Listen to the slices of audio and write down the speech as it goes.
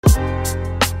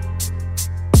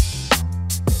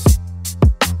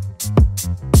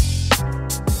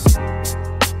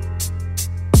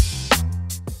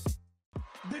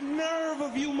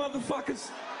motherfuckers.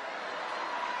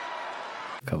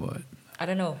 Come on. I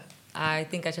don't know. I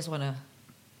think I just want to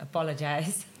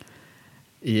apologize.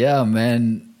 Yeah,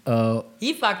 man.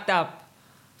 He fucked up.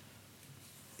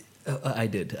 I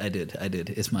did.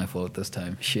 It's my fault this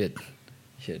time. Shit.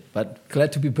 But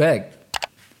glad to be back.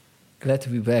 Glad to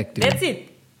be back, dude. That's it.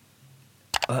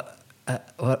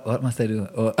 What must I do?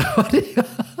 What do you...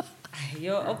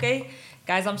 You're okay.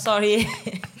 Guys, I'm sorry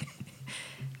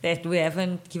that we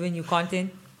haven't given you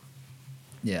content.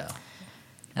 Yeah.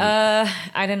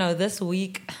 I don't know, this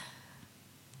week.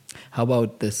 How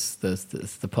about this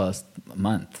the past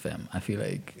month, fam? I feel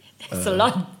like It's a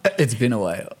lot. It's been a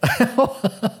while.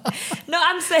 No,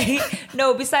 I'm saying,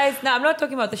 no, besides, no, I'm not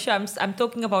talking about the show. I'm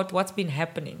talking about what's been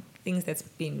happening. Things that's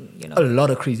been, A lot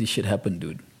of crazy shit happened,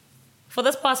 dude. For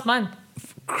this past month.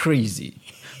 Crazy.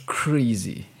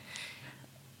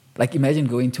 Like, imagine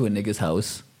going to a nigga's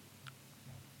house,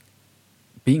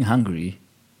 being hungry,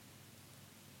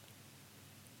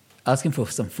 asking for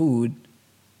some food.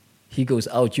 He goes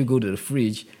out, you go to the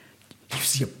fridge, you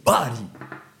see a body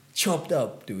chopped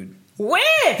up, dude.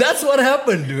 Where? That's what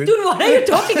happened, dude. Dude, what are you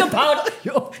talking about?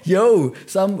 Yo,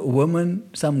 some woman,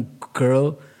 some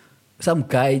girl, some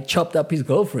guy chopped up his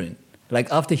girlfriend.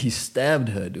 Like, after he stabbed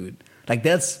her, dude. Like,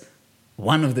 that's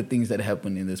one of the things that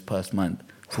happened in this past month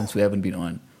since we haven't been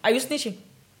on. Are you snitching?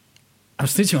 I'm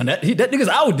snitching on that. That nigga's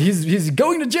out. He's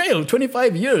going to jail.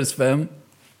 25 years, fam.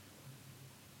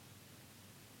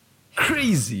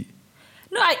 Crazy.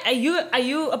 No, are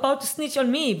you about to snitch on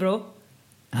me, bro?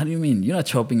 How do you mean? You're not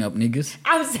chopping up niggas.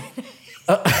 I'm saying...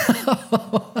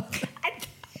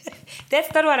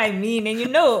 That's not what I mean, and you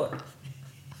know.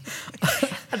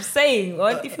 I'm saying,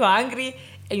 what if you're hungry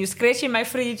and you scratch in my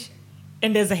fridge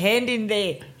and there's a hand in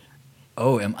there?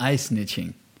 Oh, am I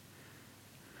snitching?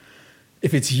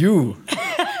 If it's you,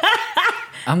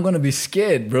 I'm gonna be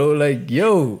scared, bro. Like,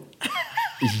 yo,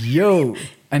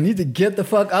 I need to get the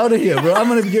fuck out of here, bro. I'm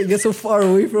gonna get so far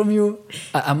away from you.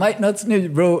 I might not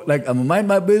snitch, bro. Like, I'm gonna mind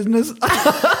my business.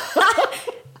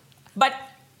 But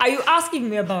are you asking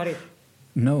me about it?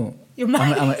 No. You might.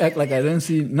 I'm gonna act like I don't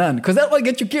see none. Because that might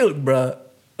get you killed, bro.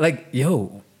 Like,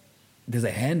 yo, there's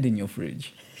a hand in your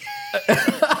fridge.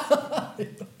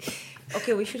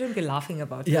 Okay, we shouldn't be laughing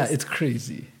about this. Yeah, it's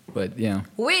crazy. But yeah.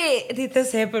 Where did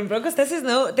this happen, bro? Because this is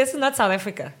not South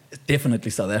Africa. It's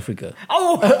definitely South Africa.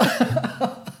 Oh!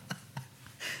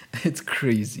 It's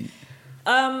crazy.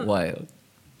 Wild.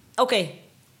 Okay,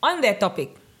 on that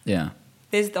topic, Yeah.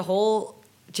 there's the whole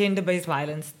gender-based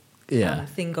violence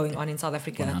thing going on in South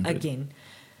Africa 100. again.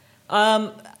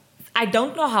 I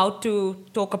don't know how to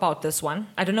talk about this one.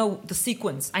 I don't know the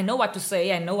sequence. I know what to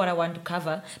say. I know what I want to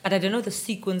cover. But I don't know the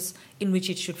sequence in which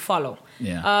it should follow.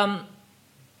 Yeah.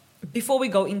 Before we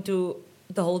go into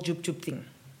the whole Jub Jub thing.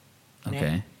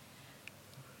 Okay.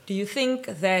 Do you think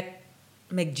that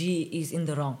McG is in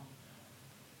the wrong?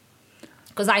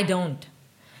 Because I don't.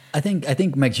 I think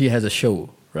McG has a show,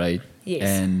 right? Yes.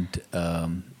 And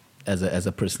as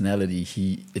a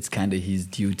personality, it's kind of his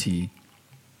duty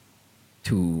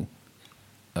to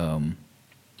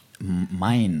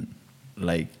mine.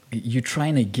 Like, you're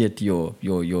trying to get your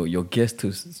guest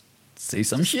to say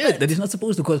some shit that he's not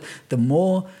supposed to. Because the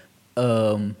more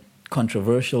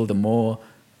controversial, the more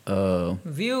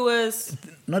viewers,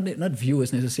 not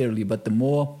viewers necessarily, but the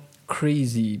more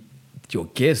crazy your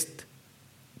guest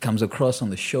comes across on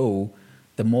the show,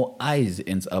 the more eyes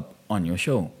ends up on your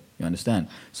show. You understand?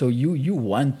 So you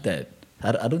want that.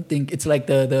 I don't think it's like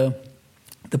the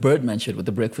Birdman shit with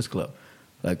the Breakfast Club.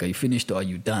 Like, are you finished or are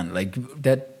you done? Like,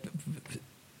 that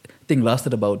thing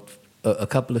lasted about a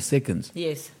couple of seconds.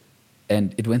 yes.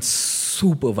 And it went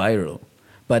super viral.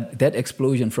 But that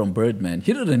explosion from Birdman,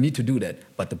 he didn't need to do that.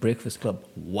 But the Breakfast Club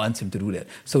wants him to do that.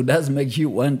 So does make you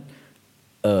want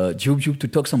Jub Jub to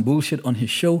talk some bullshit on his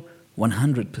show?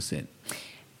 100%.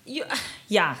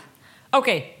 Yeah.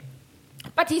 Okay.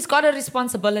 But he's got a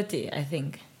responsibility, I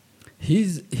think.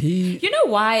 You know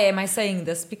why am I saying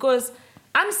this? Because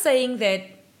I'm saying that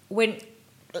when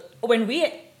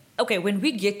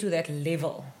we get to that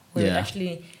level where we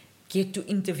actually get to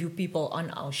interview people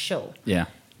on our show,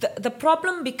 the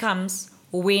problem becomes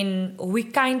when we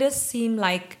kind of seem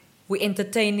like we're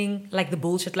entertaining like the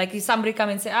bullshit. Like, if somebody come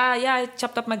and say, I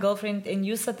chopped up my girlfriend, and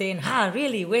you sit there and,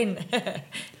 really? When?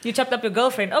 You chopped up your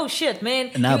girlfriend? Oh shit,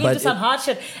 man. Nah, you into some hard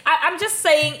shit. I'm just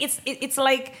saying it's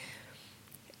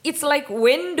like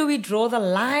when do we draw the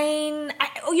line?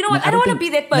 you know what? I don't want to be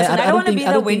that person. I don't want to be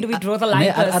the when do we draw the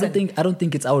line person. I don't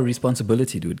think it's our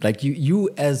responsibility, dude. Like you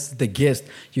as the guest,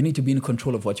 you need to be in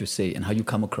control of what you say and how you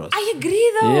come across. I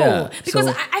agree though. Because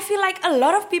I feel like a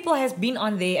lot of people has been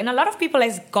on there and a lot of people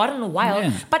has gotten wild.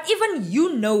 Yeah. But even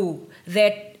you know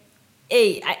that,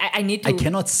 hey, I need to... I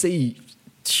cannot say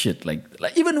shit like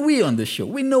even we on this show,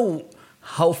 we know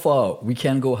how far we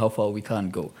can go, how far we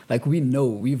can't go. Like we know,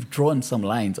 we've drawn some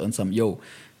lines on some,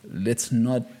 let's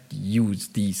not use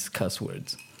these cuss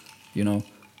words, you know.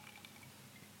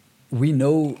 We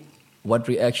know what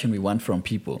reaction we want from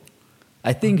people.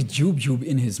 I think Jub Jub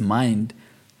in his mind,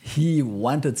 he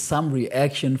wanted some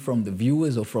reaction from the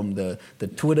viewers or from the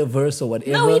Twitterverse or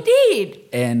whatever. No, he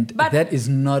did. But that is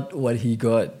not what he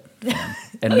got.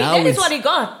 And now that is what he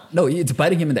got. No, it's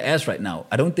biting him in the ass right now.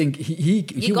 I don't think he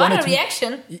got a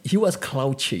reaction. He was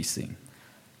clout chasing,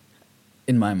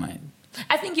 in my mind.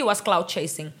 I think he was clout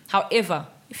chasing. However,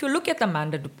 if you look at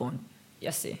Amanda DuPont,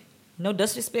 yes, no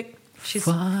disrespect, she's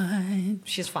fine.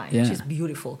 She's fine. Yeah. She's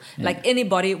beautiful. Yeah. Like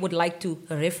anybody would like to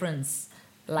reference.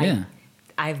 Like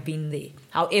I've been there.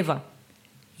 However,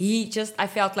 I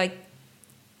felt like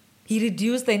he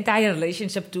reduced the entire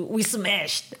relationship to we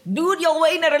smashed. Dude, you're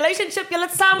in a relationship, you're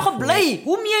like saam gebly.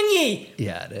 Hoe meen jy?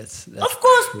 Yeah, that's of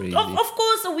course, of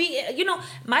course we,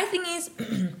 my thing is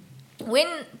when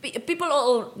people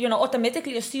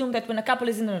automatically assume that when a couple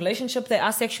is in a relationship they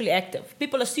are sexually active.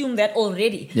 People assume that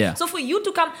already. Yeah. So for you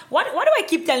to come, what do I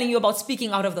keep telling you about speaking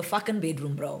out of the fucking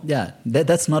bedroom, bro? Yeah,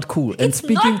 that's not cool. And it's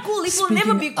not cool. It will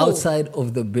never be cool. Outside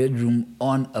of the bedroom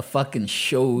on a fucking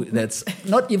show that's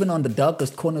not even on the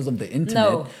darkest corners of the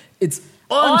internet. No. It's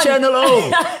on Channel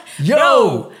O.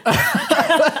 Yo!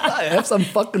 I have some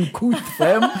fucking couth,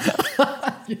 fam.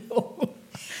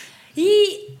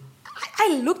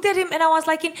 I looked at him and I was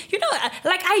like,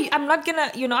 I'm not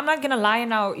gonna lie and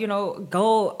now,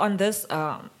 go on this.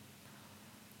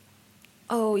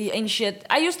 He ain't shit.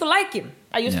 I used to like him.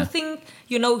 I used to think,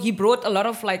 he brought a lot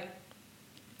of like.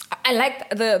 I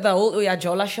liked the whole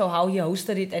Jola show, how he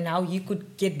hosted it and how he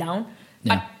could get down.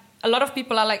 Yeah. But a lot of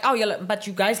people are like, but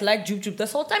you guys like Jub Jub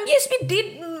this whole time. Yes, we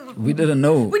did. We didn't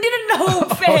know. We didn't know,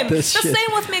 fam. The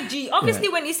same with McG. Obviously,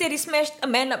 when he said he smashed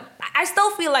Amanda, I still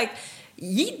feel like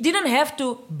he didn't have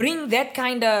to bring that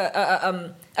kind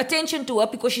of attention to her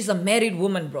because she's a married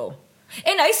woman, bro.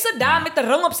 And hy sit daar met 'n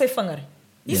ring op sy vinger.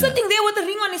 He's sitting there with a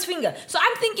ring on his finger. So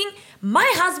I'm thinking, my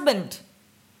husband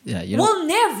will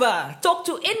never talk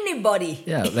to anybody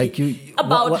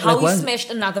about how he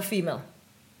smashed another female.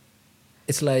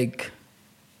 It's like,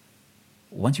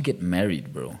 once you get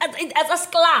married, bro. As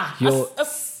klaar.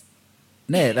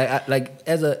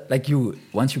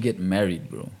 Once you get married,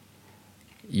 bro.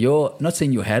 You're not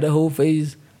saying you had a whole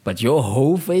phase, but your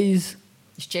whole phase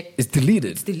is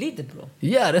deleted. It's deleted, bro.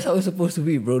 Yeah, that's how it's supposed to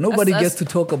be, bro. Nobody gets to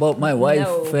talk about my wife,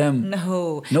 fam.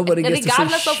 No. Nobody gets to say shit.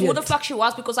 Regardless of who the fuck she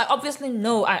was, because I obviously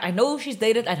know. I know who she's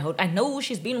dated. I know who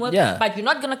she's been with. Yeah. But you're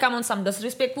not going to come on some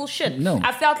disrespectful shit. No.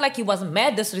 I felt like he was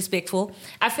mad disrespectful.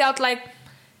 I felt like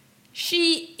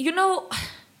she,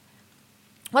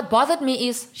 what bothered me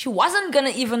is she wasn't going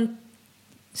to even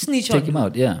snitch on him. Take him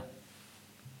out, yeah.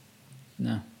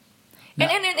 No.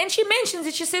 And she mentions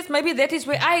it. She says maybe that is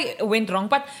where I went wrong.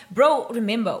 But bro,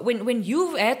 remember when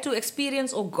you've had to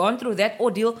experience or gone through that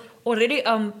ordeal already,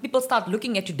 people start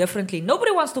looking at you differently.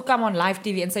 Nobody wants to come on live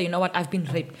TV and say, you know what, I've been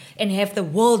raped, and have the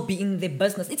world be in their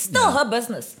business. It's still her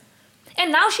business.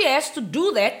 And now she has to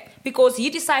do that because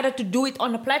he decided to do it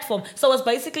on a platform. So it's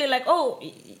basically like,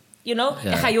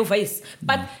 ga jou wys.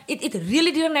 But it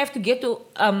really didn't have to get to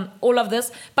all of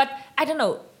this. But I don't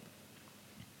know.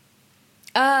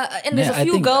 And there's a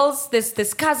few girls,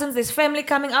 there's cousins, there's family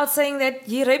coming out saying that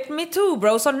he raped me too,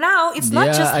 bro. So now it's not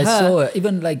just her. I saw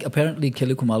even apparently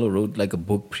Kelly Kumalo wrote a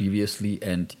book previously,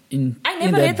 and in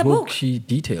read that the book she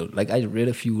detailed. I read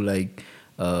a few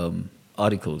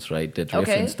articles, right, that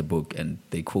referenced the book, and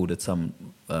they quoted some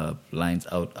lines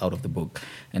out of the book,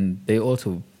 and they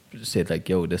also said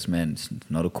this man's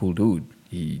not a cool dude.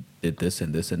 He did this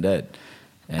and this and that.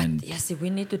 And yes, we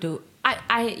need to do.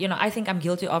 I think I'm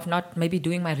guilty of not maybe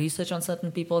doing my research on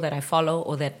certain people that I follow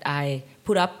or that I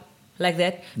put up like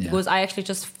that, because I actually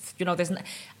just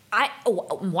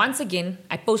once again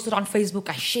I posted on Facebook,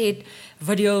 I shared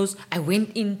videos, I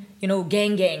went in,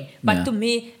 gang. But to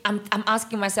me, I'm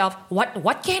asking myself,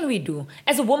 what can we do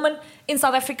as a woman in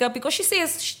South Africa? Because she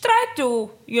says she tried to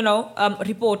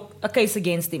report a case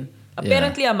against him.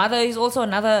 Apparently, her mother is also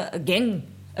another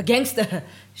gangster.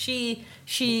 She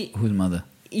whose mother?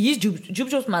 He's Jub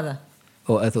Jub's mother.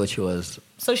 Oh, I thought she was.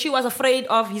 So she was afraid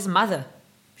of his mother.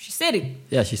 She said it.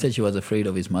 Yeah, she said she was afraid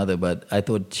of his mother, but I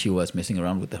thought she was messing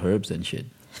around with the herbs and shit.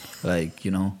 Like,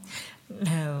 you know.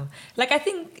 No. Like, I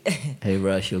think... Hey,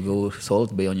 bro, she'll go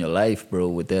Salt Bay on your life, bro,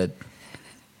 with that.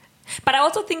 But I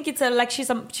also think it's like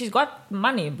she's got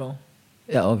money, bro.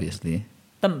 Yeah, obviously.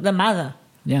 The mother.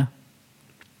 Yeah.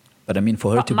 But I mean,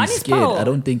 for her to be scared, power. I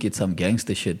don't think it's some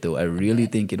gangster shit, though. I really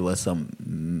think it was some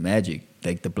magic,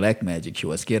 like the black magic. She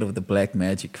was scared of the black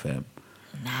magic, fam.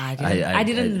 Nah, I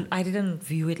didn't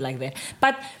view it like that.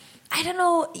 But I don't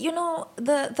know, you know,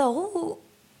 the whole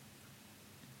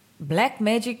black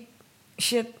magic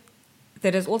shit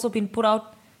that has also been put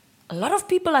out, a lot of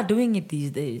people are doing it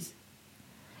these days.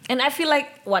 And I feel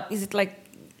like, is it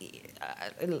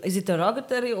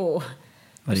derogatory, or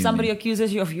if somebody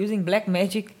accuses you of using black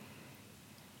magic?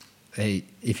 Hey,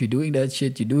 if you're doing that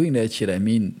shit, you're doing that shit. I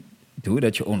mean, do it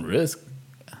at your own risk.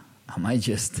 I might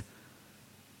just...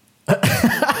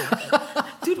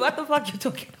 Dude, what the fuck you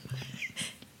talking about?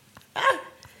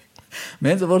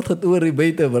 Mensen wordt het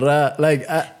oorgebeten, bro. Like,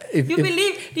 do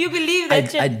you believe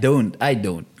that shit? I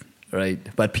don't,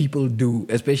 right? But people do,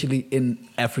 especially in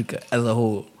Africa as a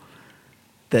whole.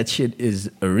 That shit is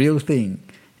a real thing.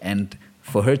 And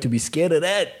for her to be scared of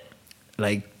that,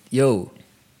 like, yo,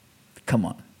 come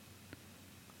on.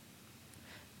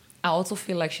 I also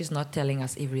feel like she's not telling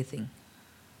us everything.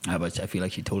 But I feel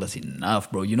like she told us enough,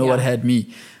 bro. You know what had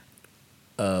me...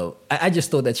 I just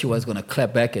thought that she was going to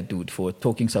clap back at dude for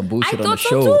talking some bullshit on the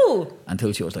show. Too.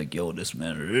 Until she was like, yo, this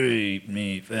man raped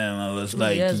me, fam. I was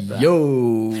like, yes,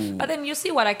 yo. But then you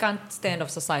see what I can't stand of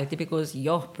society, because,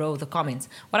 bro, the comments.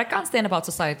 What I can't stand about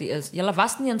society is, julle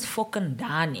was nie eens fucking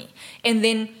daar nie. And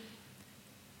then,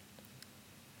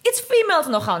 it's females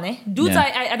nogal, ne? Dudes,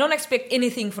 I don't expect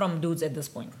anything from dudes at this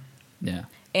point. Yeah.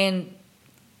 And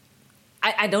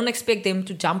I don't expect them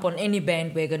to jump on any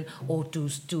bandwagon or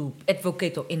to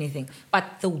advocate or anything.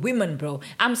 But the women, bro,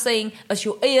 I'm saying, as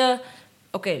your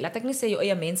okay, laat ek nie say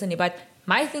your mense nie, but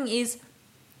my thing is,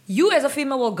 you as a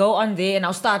female will go on there and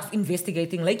now start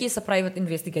investigating, like you're a private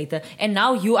investigator, and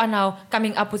now you are now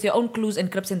coming up with your own clues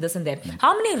and crips and this and that.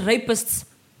 How many rapists,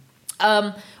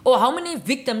 or how many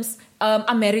victims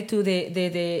are married to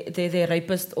their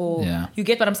rapist, or you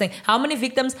get what I'm saying? How many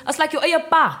victims, it's like your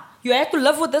pa. You had to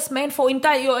live with this man for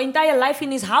your entire life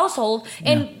in his household,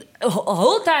 and the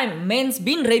whole time, man's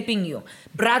been raping you.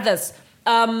 Brothers,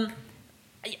 I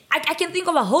can think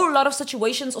of a whole lot of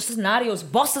situations or scenarios,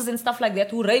 bosses and stuff like that,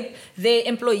 who rape their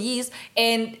employees,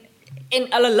 and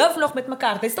hulle love nog met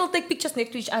mekaar. They still take pictures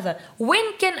next to each other.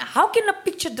 How can a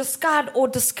picture discard or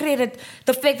discredit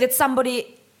the fact that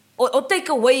somebody, or take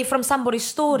away from somebody's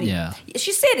story? Yeah.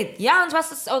 She said it. Yeah,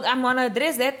 I'm going to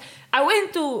address that. I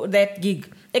went to that gig.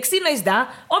 Ek sien hy's daar.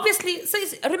 Obviously,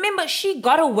 remember, she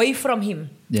got away from him.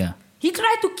 Yeah. He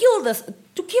tried to kill her.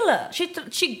 She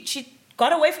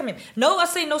got away from him. No, I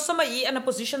say, no, somebody in a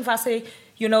position waar sy,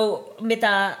 you know, met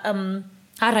her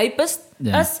rapist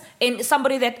is, and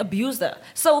somebody that abused her.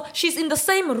 So she's in the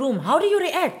same room. How do you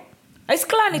react? Hy's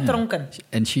klaar nie dronken.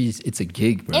 And it's a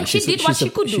gig, bro. And she did what she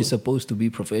could do. She's supposed to be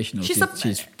professional.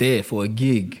 She's there for a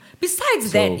gig.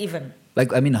 Besides that, even.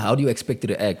 Like, I mean, how do you expect her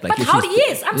to act? Like, but I'm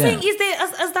saying, is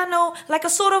there no, like a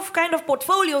sort of kind of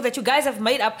portfolio that you guys have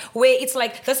made up where it's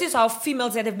like, this is how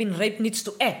females that have been raped needs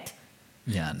to act?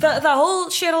 Yeah. No. The whole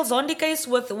Cheryl Zondi case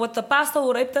with the pastor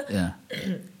who raped her. Yeah.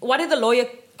 What did the lawyer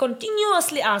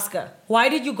continuously ask her? Why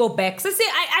did you go back? So say,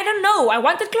 I don't know. I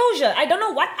wanted closure. I don't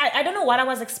know what I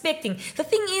was expecting. The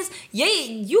thing is,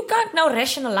 you can't now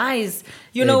rationalize.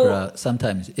 You know, bruh,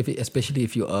 sometimes, especially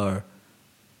if you are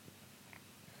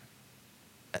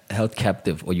held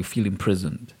captive or you feel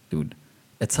imprisoned, dude,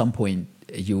 at some point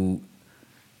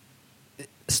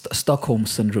Stockholm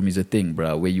syndrome is a thing,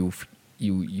 bro, where you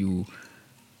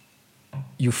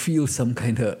feel some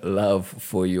kind of love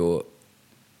for your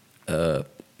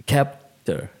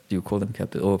captor. Do you call them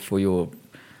captor? Or for your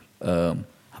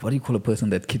what do you call a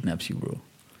person that kidnaps you, bro?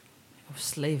 Your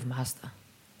slave master.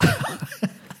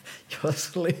 Your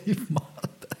slave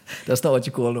master. That's not what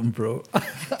you call them, bro.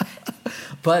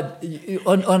 But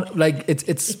on like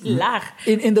it's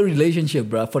in the relationship,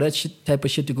 bro, for that type of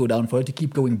shit to go down, for her to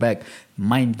keep going back,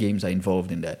 mind games are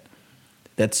involved in that.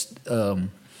 That's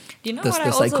you know the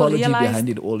psychology behind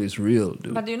it all is real,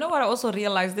 dude. But you know what I also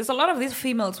realized? There's a lot of these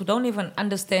females who don't even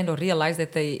understand or realize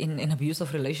that they're in an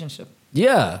abusive relationship.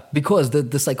 Yeah, because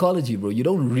the psychology, bro, you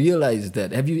don't realize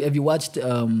that. Have you watched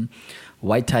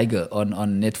White Tiger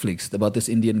on Netflix about this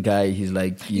Indian guy? He's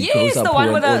like, he grows up the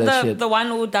one with the one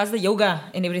who does the yoga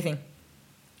and everything.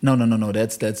 No.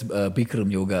 That's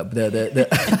Bikram yoga. That nigga.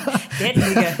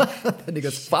 That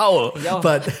nigga's foul. Yo.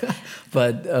 But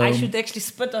I should actually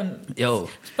spit on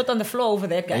the floor over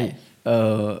that guy.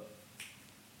 Hey,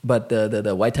 But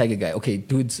the white tiger guy, okay,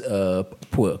 dude's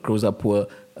poor, grows up poor,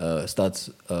 starts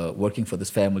working for this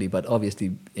family. But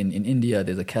obviously, in India,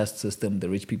 there's a caste system. The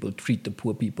rich people treat the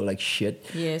poor people like shit.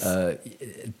 Yes.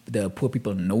 The poor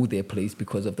people know their place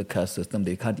because of the caste system.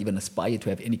 They can't even aspire to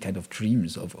have any kind of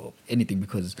dreams of anything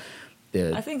because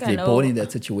they're born in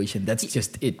that situation. That's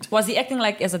just it. Was he acting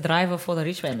like as a driver for the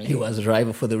rich family? He was a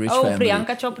driver for the rich family. Oh,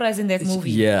 Priyanka Chopra is in that movie.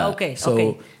 Yeah. Okay.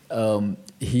 So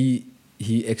he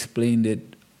explained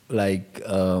it like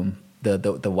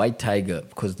the white tiger,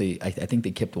 because I think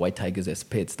they kept white tigers as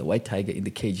pets. The white tiger in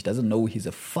the cage doesn't know he's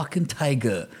a fucking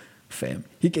tiger, fam.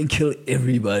 He can kill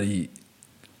everybody.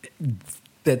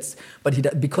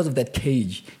 Because of that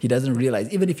cage, he doesn't realize,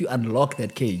 even if you unlock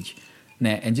that cage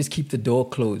and just keep the door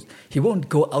closed, he won't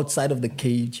go outside of the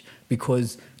cage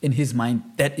because in his mind,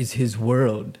 that is his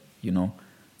world,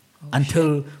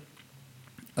 until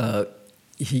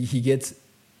he gets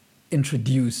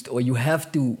introduced, or you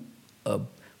have to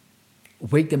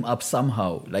wake them up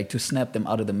somehow, like to snap them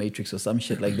out of the matrix or some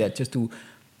shit like that, just to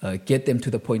get them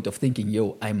to the point of thinking,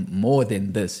 yo, I'm more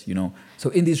than this, So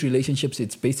in these relationships,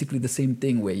 it's basically the same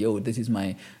thing where, yo, this is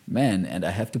my man and I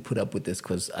have to put up with this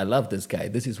because I love this guy.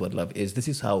 This is what love is. This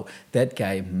is how that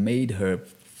guy made her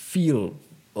feel,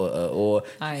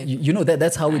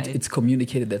 that's how it's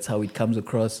communicated. That's how it comes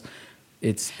across.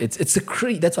 It's that's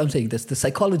what I'm saying. That's the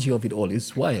psychology of it all.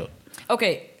 It's wild.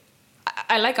 Okay.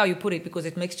 I like how you put it because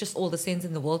it makes just all the sense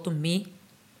in the world to me.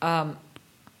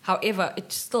 However,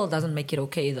 it still doesn't make it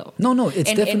okay, though. No,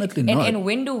 it's definitely not. And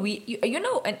when do we,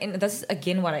 and this is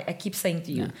again what I keep saying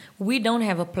to you. Yeah. We don't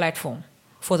have a platform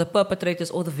for the perpetrators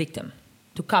or the victim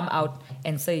to come out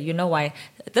and say, you know why?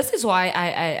 This is why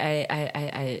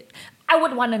I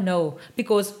would want to know,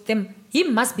 because he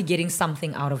must be getting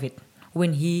something out of it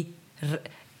when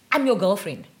I'm your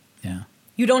girlfriend. Yeah.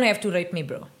 You don't have to rape me,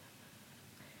 bro.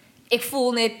 Ek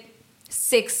voel net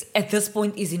sex at this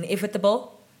point is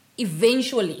inevitable.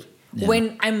 Eventually,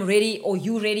 when I'm ready or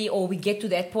you ready or we get to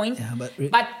that point. Yeah,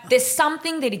 but there's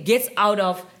something that it gets out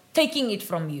of taking it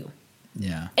from you.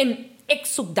 Yeah. And ek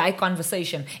soek die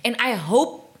conversation. And I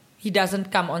hope he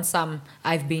doesn't come on some,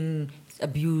 I've been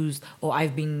abused or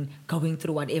I've been going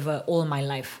through whatever all my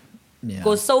life.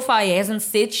 Because so far he hasn't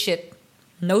said shit.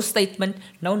 No statement,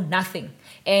 no nothing.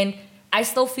 And I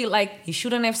still feel like he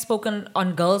shouldn't have spoken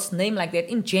on girls' name like that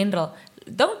in general.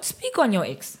 Don't speak on your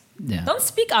ex. Yeah. Don't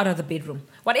speak out of the bedroom.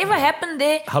 Whatever happened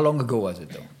there... How long ago was it,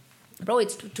 though? Bro,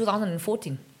 it's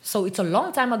 2014. So it's a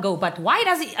long time ago. But why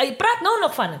does he... Hy praat nou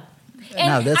nog van it.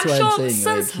 And that's I'm what sure I'm saying,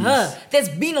 since her, there's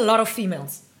been a lot of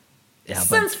females. Yeah,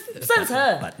 since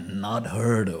her. But not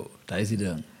her, though.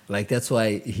 Like, that's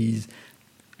why he's...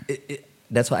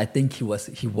 that's why I think he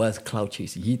was clout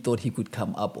chasing. He thought he could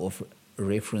come up of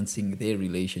referencing their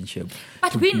relationship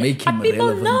but to make him people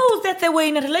relevant. Know that they were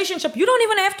in a relationship. You don't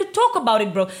even have to talk about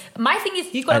it, bro. My thing is,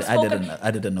 he could have spoken. I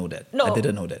didn't know that. No, I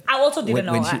didn't know that. I also didn't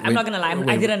know. I'm not gonna lie.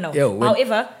 I didn't know.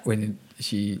 However, when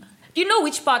she, do you know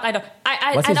which part? I don't.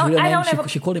 What's his real name? Have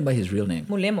she called him by his real name.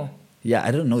 Mulemo. Yeah, I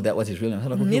didn't know that was his real name. I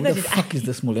was like, who the fuck is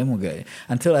this Mulemo guy?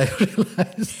 Until I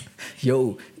realized,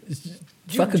 yo,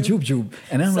 fucking Jub Jub.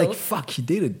 And I'm like, fuck, he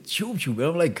dated Jub Jub. And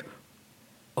I'm like,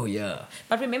 oh yeah.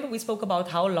 But remember we spoke about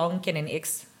how long can an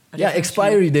ex... Yeah,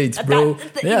 expiry dates, bro.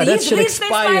 That shit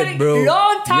expired, bro.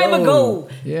 Long time ago.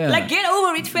 Yeah. Like, get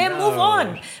over it, fam. Move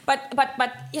on.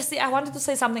 But yes, see, I wanted to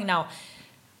say something now.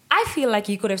 I feel like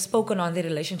he could have spoken on the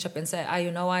relationship and said,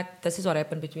 you know what? This is what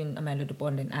happened between Amanda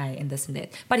DuPont and I and this and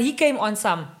that. But he came on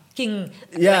some king...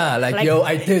 Yeah, like yo,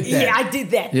 I did that. Yeah, I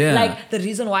did that. Yeah. Like, the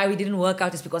reason why we didn't work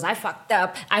out is because I fucked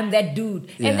up. I'm that dude.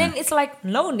 And then it's like,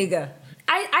 no, nigga.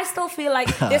 I still feel like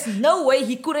there's no way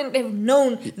he couldn't have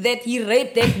known that he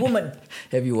raped that woman.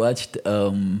 Have you watched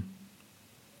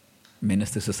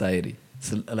Menace to Society?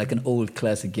 It's like an old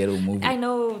classic ghetto movie. I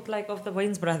know, like of the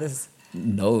Wayans brothers.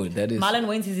 No, that is... Marlon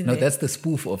Wayans is in there. No, there. that's the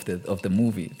spoof of the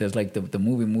movie. There's like the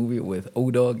movie with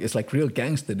O-Dog. It's like real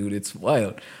gangster, dude. It's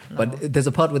wild. No. But there's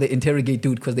a part where they interrogate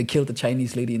dude because they killed the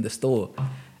Chinese lady in the store.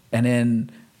 And then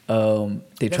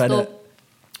they try to...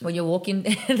 When you're walking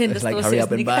and then it's the like, store hurry says,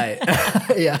 up and buy.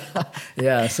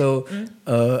 Yeah. So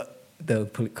the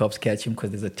cops catch him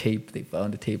because there's a tape. They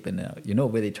found the tape, and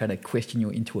where they try to question you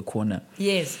into a corner.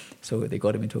 Yes. So they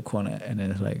got him into a corner, and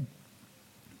then it's like,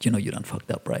 you done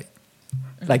fucked up, right?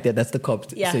 Like that. That's the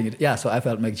cops saying it. Yeah. So I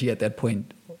felt McG at that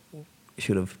point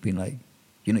should have been like,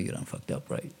 you done fucked up,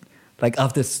 right? Like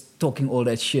after talking all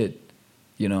that shit.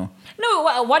 No,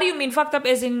 what do you mean fucked up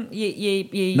as in...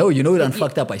 No, you done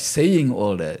fucked up by saying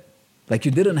all that. Like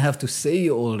you didn't have to say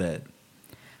all that.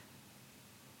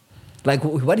 Like,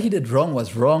 what he did wrong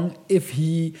was wrong.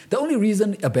 The only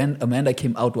reason Amanda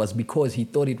came out was because he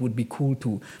thought it would be cool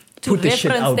to put the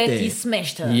shit out that there. He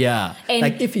smashed her. Yeah. And,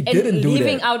 like, if he didn't do that.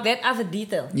 Leaving out that other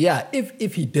detail. Yeah,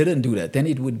 if he didn't do that, then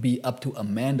it would be up to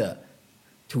Amanda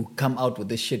to come out with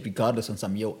this shit regardless on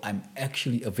some, I'm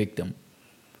actually a victim.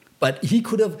 But he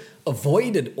could have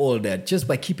avoided all that just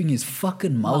by keeping his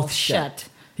fucking mouth shut.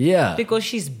 Yeah. Because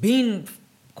she's been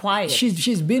quiet.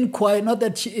 She's been quiet. Not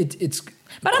that it's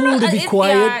cool to be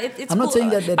quiet. It's I'm not cool. saying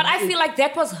that. But I feel like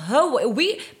that was her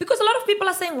way. Because a lot of people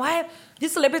are saying, why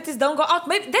these celebrities don't go out?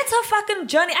 Maybe that's her fucking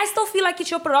journey. I still feel like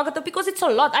it's your prerogative because it's a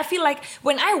lot. I feel like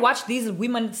when I watch these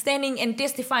women standing and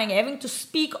testifying, having to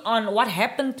speak on what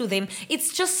happened to them,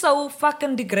 it's just so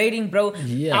fucking degrading, bro.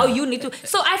 Yeah. How you need to.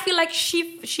 So I feel like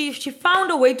she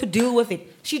found a way to deal with it.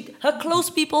 Her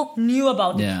close people knew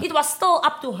about it. It was still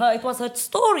up to her. It was her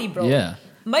story, bro. Yeah.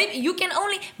 Maybe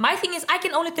my thing is I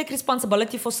can only take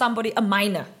responsibility for somebody, a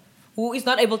minor, who is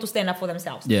not able to stand up for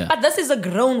themselves. Yeah. But this is a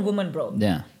grown woman, bro.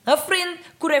 Yeah. Her friend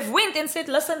could have went and said,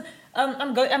 listen,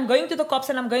 I'm going to the cops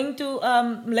and I'm going to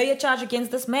lay a charge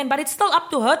against this man. But it's still up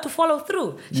to her to follow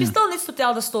through. She still needs to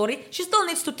tell the story. She still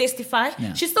needs to testify.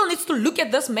 Yeah. She still needs to look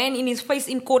at this man in his face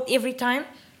in court every time.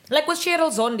 Like with Cheryl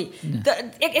Zondi.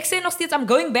 Ek sê nog steeds, I'm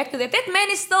going back to that. That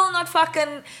man is still not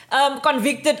fucking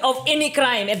convicted of any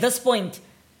crime at this point.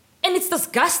 And it's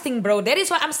disgusting, bro. That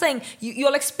is why I'm saying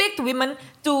you'll expect women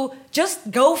to just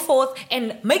go forth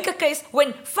and make a case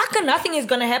when fucking nothing is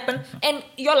going to happen and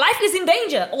your life is in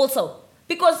danger also.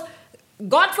 Because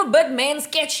God forbid mans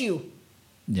catch you.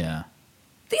 Yeah.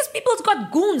 These people's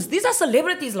got goons. These are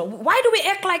celebrities. Why do we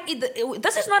act like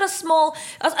this is not a small...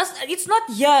 it's not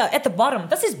here at the bottom.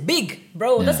 This is big,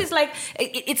 bro. Yeah. This is like...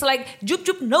 It's like Jub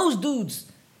Jub knows dudes.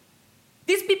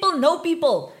 These people know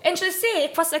people. And she say,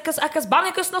 ek is bang,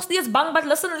 ek is nog steeds bang, but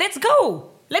listen, let's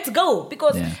go. Let's go.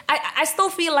 Because I still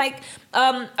feel like,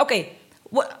 on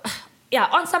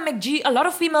some McG, a lot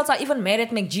of females are even mad at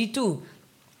McG too.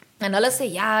 And hulle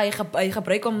say, hy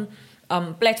gebruik hom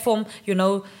platform,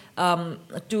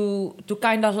 to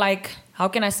kind of like, how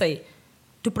can I say,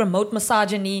 to promote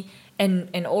misogyny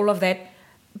and all of that.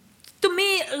 To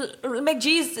me,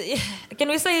 McG's, can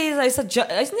we say he's not a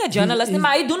journalist,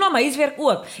 but he does maar his werk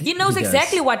ook. He knows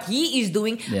exactly what he is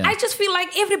doing. Yeah. I just feel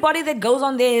like everybody that goes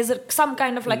on there has some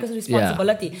kind of like a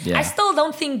responsibility. Yeah. I still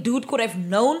don't think dude could have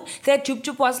known that Jub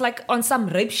Jub was like on some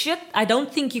rape shit. I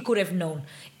don't think he could have known.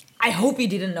 I hope he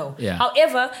didn't know. Yeah.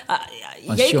 However,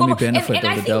 and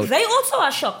I think they also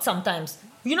are shocked sometimes.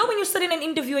 You know when you sit in an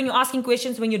interview and you're asking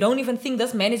questions when you don't even think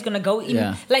this man is going to go in,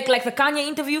 like the Kanye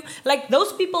interview, like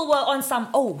those people were on some,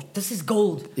 this is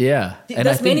gold. Yeah.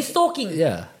 This man is talking.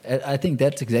 Yeah. I think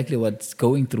that's exactly what's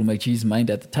going through McG's mind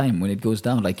at the time when it goes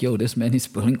down. Like, this man is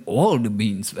spilling all the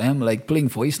beans, fam. Like playing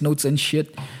voice notes and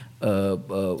shit. That's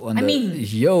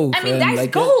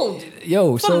like gold.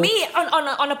 For me,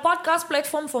 on a podcast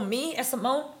platform, for me, as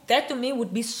Simone, that to me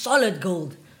would be solid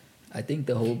gold. I think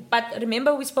the whole... But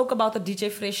remember we spoke about the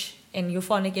DJ Fresh and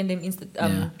Euphonic and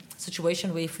them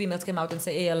situation where females came out and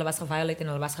say, hey, hulle was geviolated and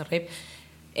hulle was geraped.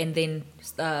 And then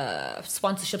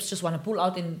sponsorships just want to pull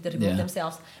out and remove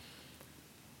themselves.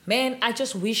 Man, I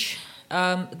just wish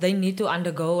they need to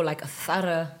undergo like a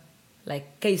thorough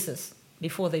cases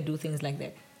before they do things like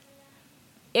that.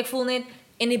 Ek voel net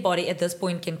anybody at this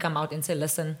point can come out and say,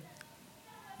 listen,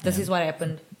 this is what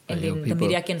happened. And then the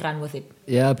media can run with it.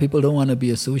 Yeah, people don't want to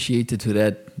be associated to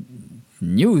that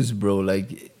news, bro.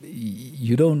 Like,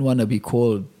 you don't want to be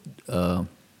called... I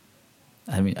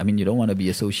mean, you don't want to be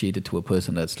associated to a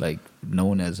person that's like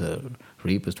known as a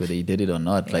rapist, whether he did it or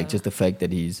not. Yeah. Like, just the fact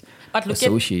that he's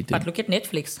associated. But look at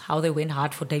Netflix, how they went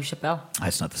hard for Dave Chappelle.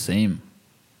 It's not the same.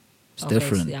 It's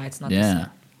different. It's not the same.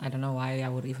 I don't know why I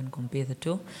would even compare the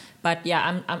two. But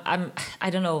I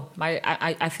don't know.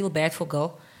 I feel bad for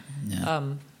girl. Yeah.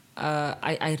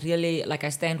 I really, I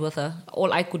stand with her.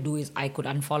 All I could do is I could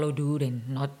unfollow dude and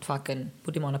not fucking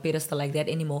put him on a pedestal like that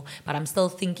anymore. But I'm still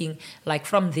thinking,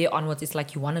 from there onwards, it's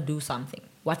like you want to do something.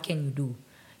 What can you do?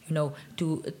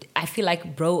 I feel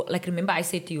like, bro, remember I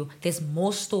said to you, there's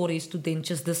more stories to than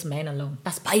just this man alone.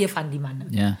 That's baie van die manne.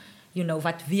 Yeah.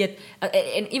 Wat weet.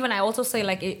 And even I also say,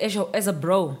 as a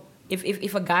bro,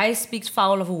 if a guy speaks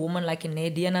foul of a woman, in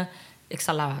Nediana, ek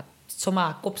sal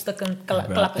somma kopstukken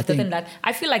klap dit and that.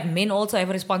 I feel like men also have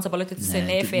a responsibility to say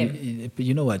nee, fam. But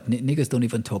you know what? Niggas don't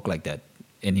even talk like that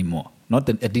anymore.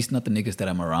 At least not the niggas that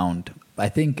I'm around. I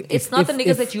think it's not the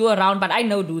niggas that you're around, but I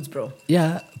know dudes, bro.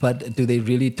 Yeah, but do they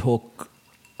really talk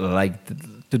like?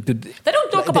 They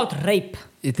don't talk about rape.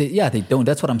 They don't.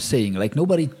 That's what I'm saying. Like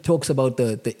nobody talks about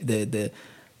the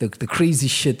crazy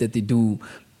shit that they do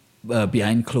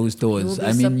behind closed doors.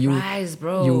 You'll be surprised,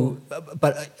 bro.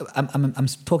 But I'm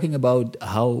talking about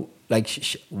how, like,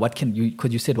 what can you?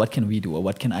 Because you said, what can we do, or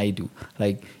what can I do?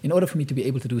 Like, in order for me to be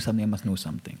able to do something, I must know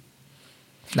something.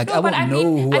 Like, no,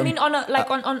 I mean,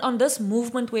 on this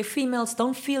movement where females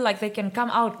don't feel like they can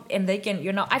come out and they can,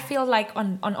 I feel like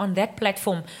on that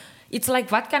platform, it's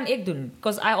like, what can I do?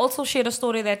 Because I also shared a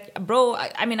story that, bro,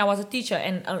 I was a teacher,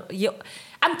 and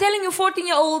I'm telling you,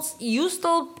 14-year-olds, you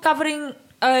still covering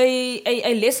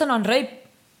a lesson on rape.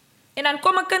 En dan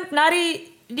kom 'n kind na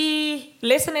die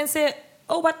lesson en sê,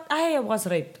 oh, but I was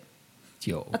raped.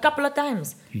 Yo. A couple of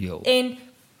times. Yo. And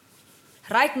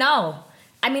right now,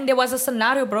 I mean, there was a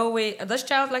scenario, bro, where this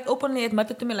child like openly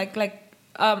admitted to me,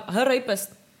 her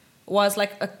rapist was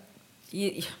like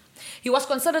he was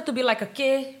considered to be like a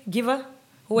caregiver,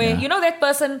 where that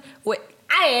person where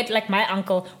I had, like, my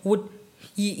uncle would.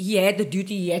 He had the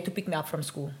duty. He had to pick me up from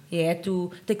school. He had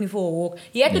to take me for a walk.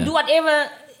 He had to do whatever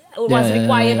was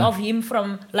required of him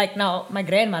from, like, now my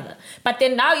grandmother. But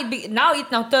then now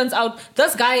it turns out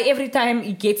this guy, every time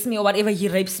he gets me or whatever, he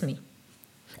rapes me,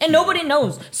 and nobody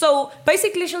knows. So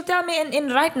basically, she'll tell me,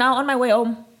 and right now on my way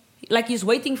home, like, he's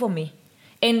waiting for me,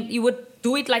 and he would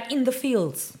do it like in the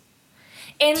fields.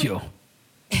 And do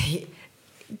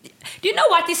you know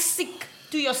what is sick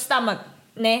to your stomach?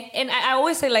 Ne? And I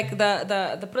always say, like,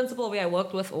 the principal where I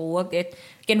worked at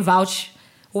can vouch,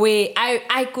 where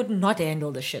I could not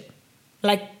handle the shit.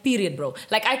 Like, period, bro.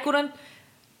 Like, I couldn't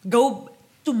go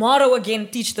tomorrow again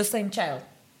teach the same child.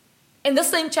 And the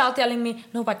same child telling me,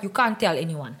 no, but you can't tell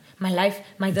anyone. My life,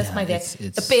 my this, my that.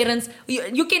 The parents,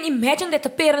 you can imagine that the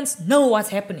parents know what's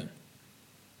happening.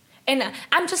 And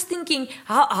I'm just thinking,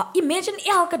 imagine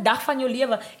elke dag van je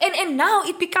leven. And now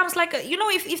it becomes like,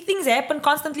 if things happen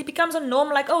constantly, it becomes a norm,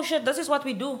 like, oh shit, this is what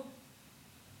we do.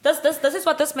 This is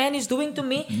what this man is doing to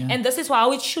me, and this is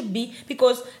how it should be,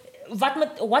 because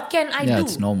what can I do? Yeah,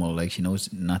 it's normal. Like, she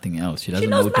knows nothing else. She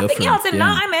knows nothing else, and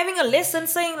now I'm having a lesson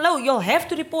saying, no, you'll have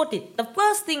to report it. The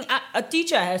first thing a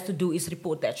teacher has to do is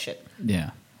report that shit. Yeah,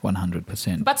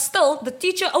 100%. But still, the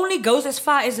teacher only goes as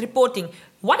far as reporting.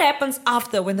 What happens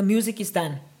after, when the music is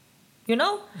done?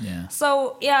 Yeah.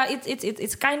 So yeah,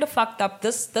 it's kind of fucked up.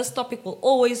 This topic will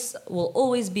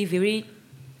always be very,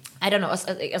 I don't know, as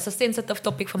a sensitive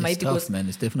topic for me, because tough, man.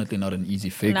 It's definitely not an easy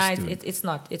fix. Nah,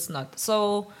 it's not.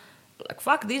 So, like,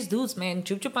 fuck these dudes, man.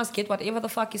 Jub Jub must get whatever the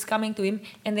fuck is coming to him,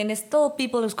 and then there's still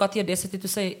people who's got the audacity to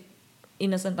say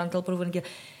innocent until proven guilty.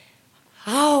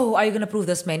 How are you gonna prove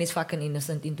this man is fucking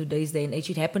innocent in today's day and age?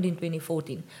 It happened in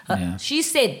 2014. She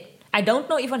said, I don't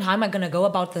know even how am I going to go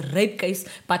about the rape case,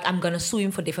 but I'm going to sue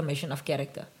him for defamation of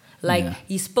character. Like,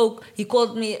 he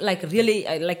called me, like, really,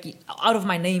 like, out of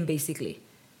my name, basically.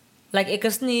 Like, ek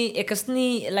is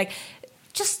nie, like,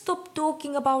 just stop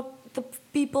talking about the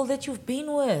people that you've been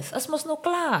with. As mos nou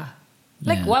klaar.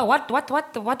 Like, what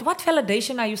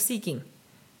validation are you seeking?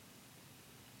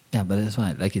 Yeah, but that's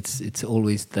why, like, it's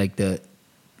always like I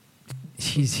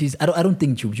don't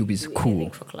think Jub Jub is cool.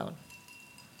 For cloud.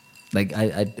 Like,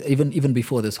 I even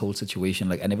before this whole situation,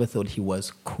 like, I never thought he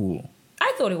was cool.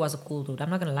 I thought he was a cool dude. I'm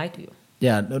not gonna lie to you.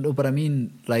 Yeah, no, but I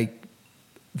mean, like,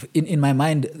 in my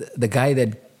mind, the guy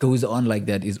that goes on like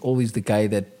that is always the guy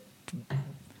that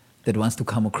wants to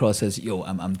come across as, yo,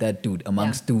 I'm that dude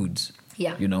amongst dudes.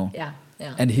 Yeah.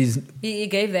 Yeah. And he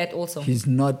gave that also. He's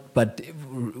not, but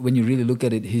when you really look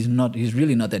at it, he's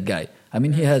really not that guy. I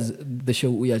mean, he has the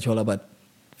show Uya Chola, but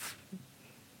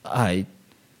I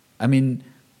mean,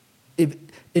 if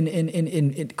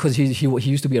because he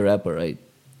used to be a rapper, right?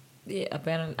 Yeah,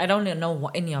 apparently. I don't know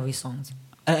any of his songs.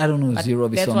 I don't know zero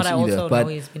of his songs either. That's what I also know.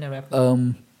 He's been a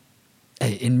rapper.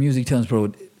 In music terms,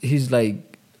 bro, he's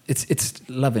like, it's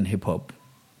love and hip hop.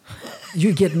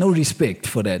 You get no respect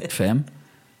for that, fam.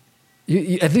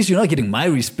 You, at least you're not getting my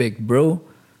respect, bro.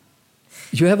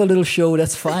 You have a little show,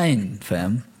 that's fine,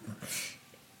 fam.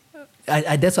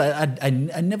 That's why I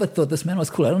never thought this man was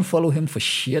cool. I don't follow him for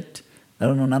shit. I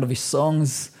don't know none of his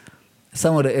songs.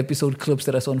 Some of the episode clips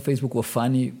that I saw on Facebook were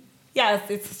funny. Yeah,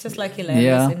 it's just like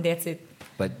hilarious, and that's it.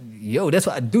 But yo, that's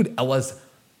what, dude,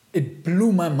 it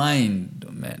blew my mind,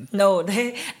 man. No,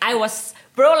 I was,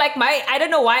 bro, like I don't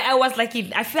know why I was like,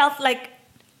 I felt like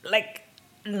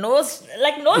nauseous,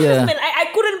 man.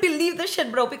 I couldn't believe this shit,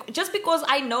 bro. Just because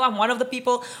I know I'm one of the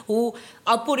people who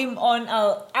I'll put him on,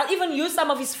 I'll even use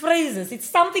some of his phrases. It's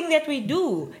something that we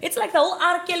do. It's like the whole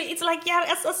R. Kelly. It's like,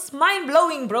 it's mind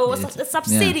blowing, bro. It's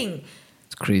upsetting. Yeah.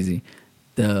 It's crazy.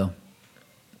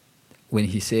 When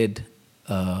he said,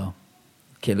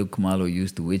 Kelly Kumalo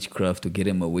used witchcraft to get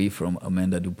him away from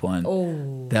Amanda DuPont.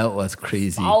 Oh. That was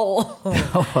crazy. Foul.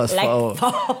 That was Like foul.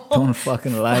 foul. Don't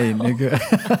fucking lie, nigga.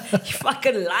 You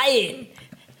fucking lying.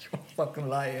 You fucking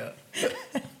liar.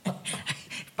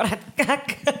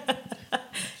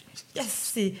 Yes,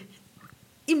 see.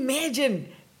 Imagine.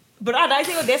 But I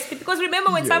think that's because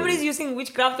remember when somebody's using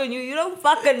witchcraft on you, you don't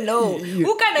fucking know.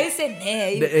 Who can I say,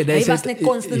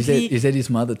 he said his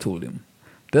mother told him.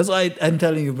 That's why I'm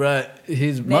telling you, bro.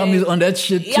 His mom is on that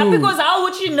shit too. Yeah, because how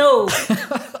would you know?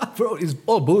 Bro, it's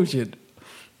all bullshit.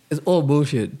 It's all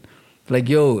bullshit. Like,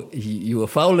 yo, you a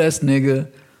foul-ass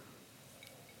nigga.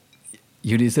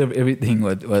 You deserve everything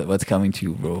what's coming to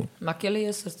you, bro. Kelly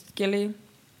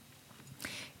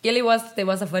there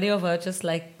was a video of her just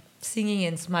like singing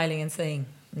and smiling and saying,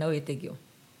 no, I take you.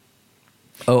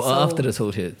 Oh, so, after this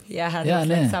whole shit. Yeah, there was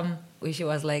like some where she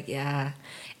was like, yeah.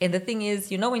 And the thing is,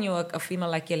 when you're a female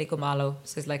like Kelly Kumalo,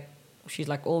 so it's like she's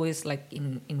like always like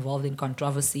involved in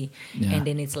controversy, and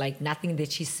then it's like nothing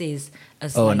that she says.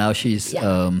 Now she's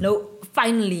no.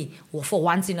 Finally, for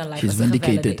once in her life, she's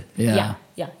vindicated. Yeah.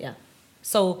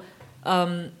 So,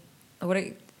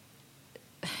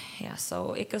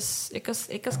 so it was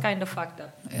kind of fucked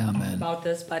up about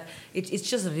this, but it's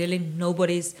just really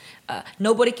nobody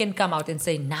can come out and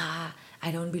say, nah,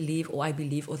 I don't believe, or I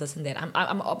believe, or this and that.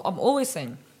 I'm always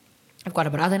saying, I've got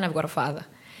a brother and I've got a father.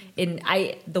 And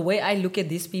the way I look at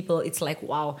these people, it's like,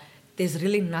 wow, there's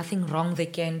really nothing wrong they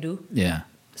can do. Yeah.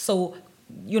 So,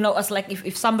 it's like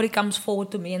if somebody comes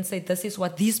forward to me and say, this is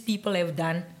what these people have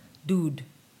done, dude.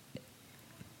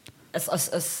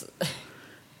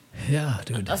 Yeah,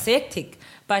 dude. It's hectic.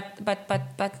 But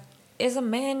as a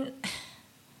man,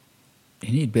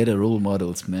 you need better role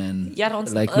models, man. Yeah,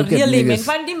 like look really, at man. niggas.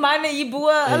 Van die manne hierbo,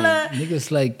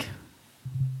 Niggas like,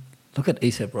 look at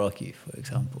A$AP Rocky, for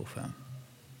example, fam.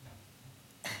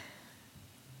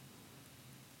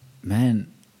 Man,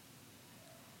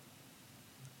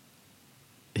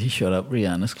 he shot up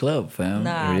Rihanna's club, fam.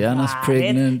 Rihanna's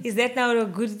pregnant. Is that now a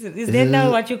good? Is that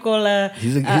now what you call a?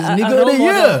 He's nigga of the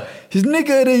year. He's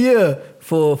nigga of the year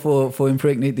for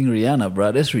impregnating Rihanna,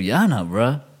 bruh. That's Rihanna,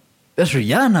 bruh. That's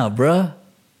Rihanna, bruh.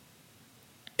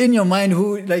 In your mind,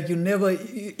 who like you never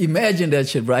imagined that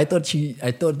shit, bruh. I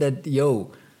thought that,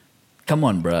 yo, come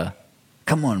on, bruh.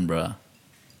 It's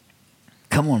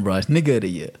nigga of the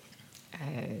year.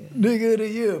 Nigga of the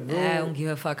year, bro. I don't give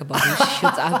a fuck about this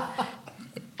shit.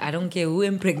 I don't care who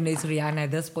impregnates Rihanna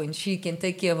at this point. She can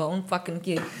take care of her own fucking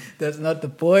kid. That's not the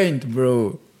point,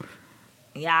 bro.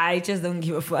 Yeah, I just don't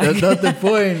give a fuck. That's not the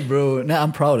point, bro. Nah,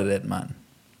 I'm proud of that, man.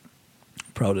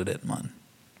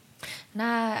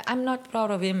 Nah, I'm not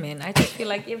proud of him, man. I just feel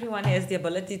like everyone has the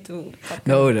ability to...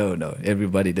 No.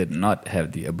 Everybody did not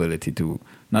have the ability to.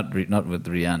 Not with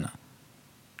Rihanna.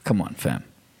 Come on, fam.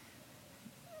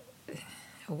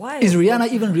 Why? Is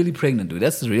Rihanna even really pregnant, dude?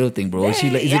 That's the real thing, bro. Is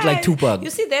it like Tupac? You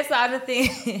see, that's the other thing.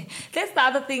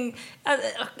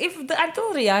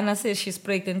 Until Rihanna says she's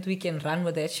pregnant, we can run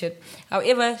with that shit.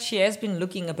 However, she has been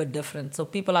looking a bit different. So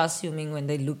people are assuming when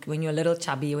you're a little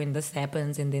chubby, when this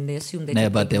happens, and then they assume that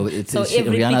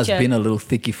Rihanna's been a little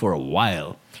thicky for a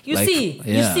while. You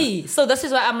see. So this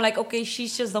is why I'm like, okay, she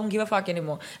just don't give a fuck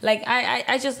anymore. Like,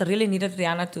 I just really needed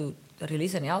Rihanna to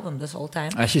release an album this whole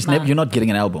time. You're not getting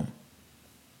an album.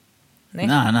 Ne?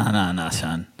 Nah,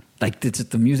 son. Like,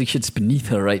 the music shit's beneath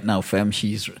her right now, fam.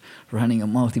 She's running a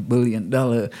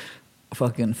multi-billion-dollar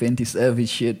fucking Fenty Savage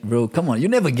shit, bro. Come on, you're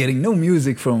never getting no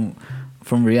music from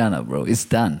Rihanna, bro. It's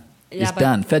done. It's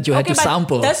done. Fat Joe had to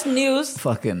sample. This news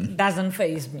fucking doesn't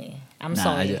faze me. I'm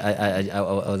sorry. I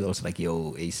was also like,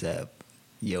 yo, A$AP,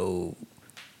 yo.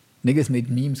 Niggas made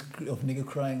memes of nigga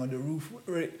crying on the roof.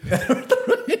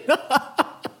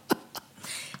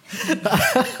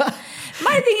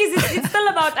 My thing is, it's still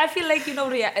about, I feel like,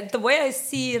 the way I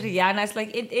see Rihanna, it's like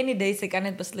any day I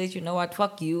can't besluit, you know what,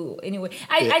 fuck you. Anyway,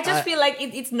 I just feel like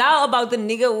it's now about the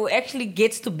nigga who actually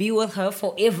gets to be with her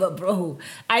forever, bro.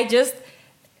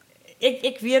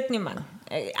 Ik weet niet, man.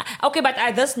 Okay, but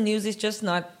this news is just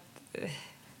not...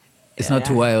 It's not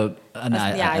too wild.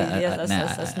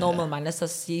 It's normal, man. It's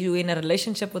just you in a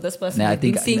relationship with this person. I've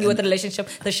been seeing you with a relationship.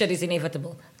 The shit is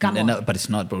inevitable. Come on. No, but it's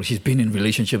not, bro. She's been in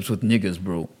relationships with niggas,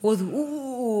 bro.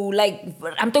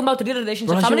 I'm talking about real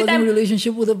relationships. Bro, she was in a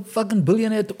relationship with a fucking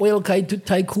billionaire oil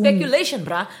tycoon. Speculation,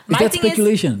 bruh. Is that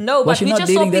speculation? No, but we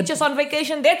just saw pictures on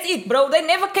vacation. That's it, bro. They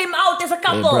never came out as a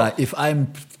couple. Bruh, if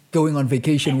I'm going on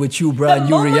vacation with you, bruh, and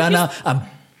you Rihanna, I'm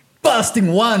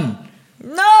busting one.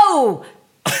 No!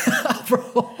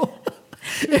 Bro,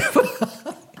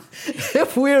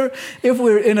 if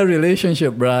we're in a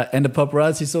relationship, bruh, and the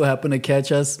paparazzi so happen to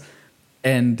catch us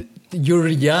and you're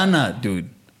Rihanna, dude.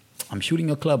 I'm shooting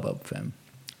your club up, fam.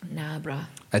 Nah, bruh.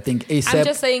 I think ASAP. I'm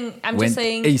just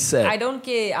saying. ASAP. I don't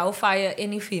care how fire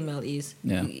any female is.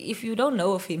 Yeah. If you don't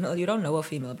know a female, you don't know a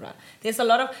female, bruh. There's a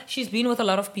lot of. She's been with a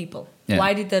lot of people. Yeah.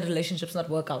 Why did the relationships not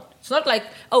work out? It's not like,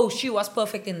 oh, she was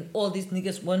perfect and all these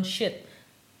niggas weren't shit.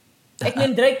 Like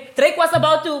when Drake was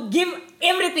about to give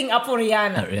everything up for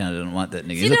Rihanna. Rihanna didn't want that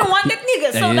nigga. She didn't want that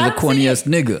nigga. So he's a corny ass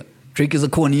nigga. Drake is a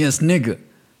corny ass nigga.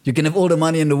 You can have all the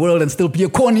money in the world and still be a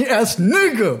corny ass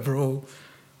nigga, bro.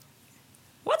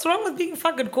 What's wrong with being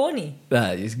fucking corny?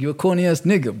 You're a corny ass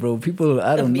nigga, bro. People,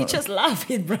 I don't know. Bitches love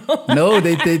it, bro. No,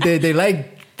 they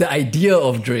like the idea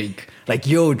of Drake. Like,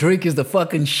 yo, Drake is the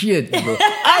fucking shit, bro.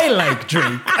 I like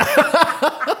Drake.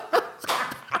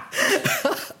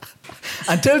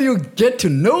 Until you get to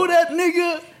know that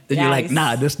nigga, then you're like,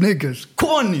 nah, this nigga's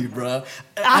corny, bro.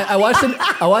 I watched a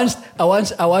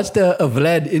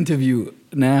Vlad interview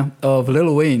of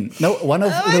Lil Wayne. No, one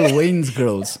of Lil Wayne's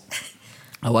girls.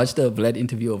 I watched a Vlad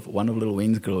interview of one of Lil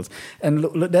Wayne's girls, and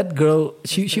that girl,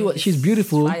 she's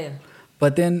beautiful,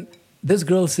 but then this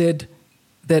girl said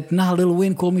that Lil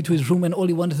Wayne called me to his room and all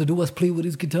he wanted to do was play with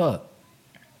his guitar.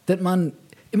 That man,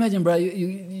 imagine, bro,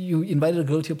 you invited a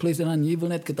girl to your place and you will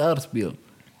not guitar speel.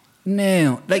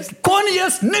 No, like corny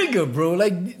ass nigga, bro.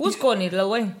 Like who's corny, Lil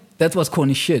Wayne? That was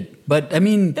corny shit. But I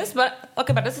mean,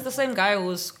 but this is the same guy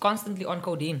who's constantly on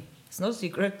codeine. It's no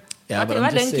secret. Yeah, but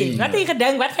I'm just saying.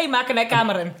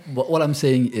 What I'm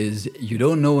saying is, you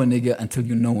don't know a nigga until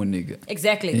you know a nigga.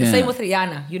 Exactly. Yeah. The same with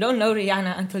Rihanna. You don't know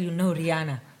Rihanna until you know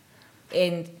Rihanna.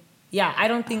 And yeah, I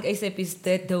don't think ASAP is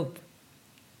that dope.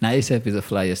 Nah, ASAP is a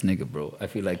fly-ass nigga, bro. I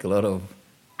feel like a lot of...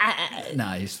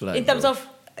 he's fly, in terms of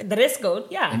the dress code,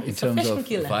 yeah. In terms of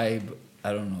vibe,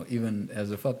 I don't know. Even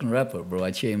as a fucking rapper, bro,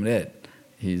 I shame that.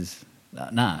 He's...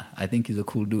 I think he's a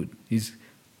cool dude. He's...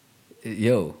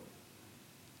 Yo...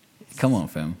 Come on,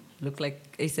 fam. Look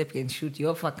like ASAP can shoot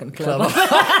your fucking club.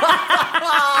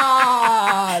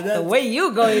 The way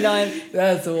you going on.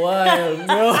 That's wild,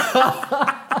 bro.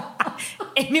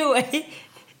 Anyway.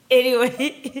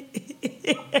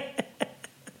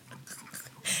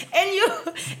 And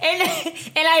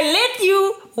I let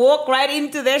you walk right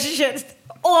into that shit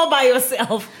all by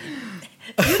yourself.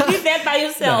 You did that by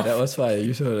yourself. No, that was fine.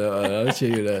 You saw that. I'll show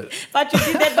you that. But you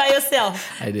did that by yourself.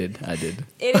 I did.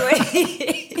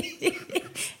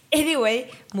 Anyway,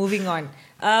 moving on.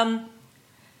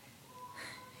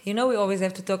 We always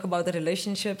have to talk about the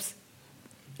relationships.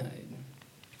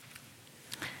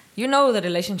 You know the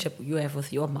relationship you have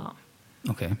with your mom.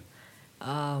 Okay.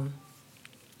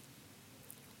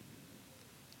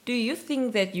 Do you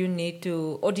think that you need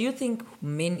to, or do you think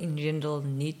men in general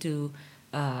need to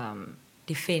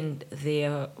defend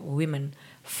their women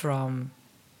from,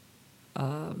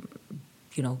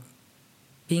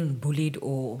 being bullied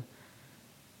or,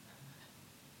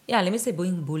 let me say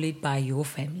being bullied by your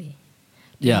family?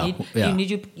 Do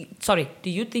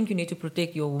you think you need to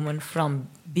protect your woman from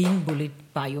being bullied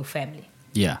by your family?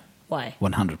 Yeah. Why?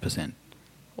 100%.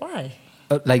 Why?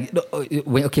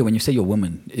 When you say your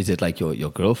woman, is it like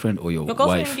your girlfriend or your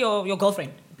wife? Your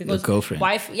girlfriend. Because your girlfriend.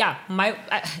 Wife,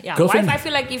 girlfriend, wife, I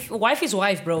feel like if wife is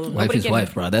wife, bro. Wife is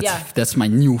wife, bro. That's my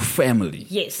new family.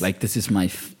 Yes. Like, this is my...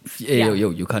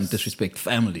 you can't disrespect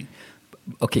family.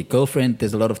 Okay, girlfriend,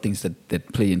 there's a lot of things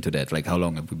that play into that. Like, how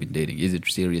long have we been dating? Is it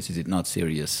serious? Is it not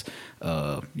serious?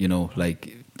 Am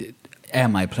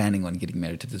I planning on getting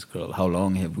married to this girl? How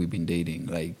long have we been dating?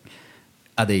 Like,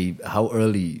 how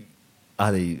early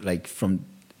are they? Like,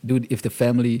 dude, if the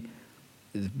family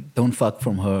don't fuck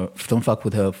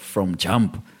with her from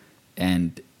jump,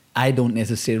 and I don't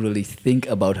necessarily think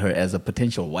about her as a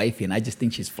potential wifey, and I just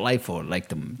think she's fly for like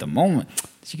the moment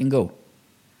she can go.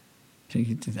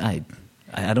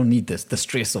 I don't need the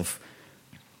stress of,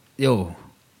 I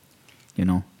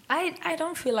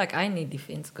don't feel like I need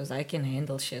defense because I can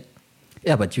handle shit.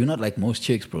 Yeah, but you're not like most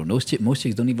chicks, bro. Most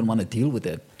chicks don't even want to deal with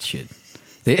that shit.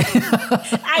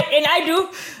 I do.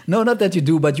 No, not that you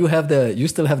do, but you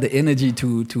still have the energy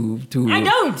to. I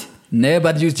don't. Nah,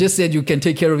 but you just said you can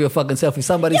take care of your fucking self. If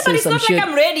somebody says some shit, like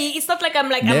I'm ready. It's not like I'm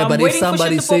like I'm waiting for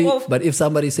shit to pop off. But if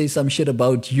somebody says some shit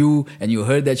about you and you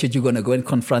heard that shit, you're gonna go and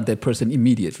confront that person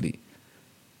immediately.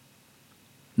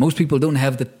 Most people don't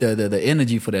have the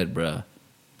energy for that, bruh.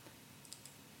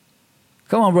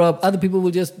 Come on, bro. Other people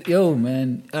will just,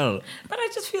 man. Oh. But I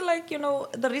just feel like,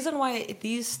 the reason why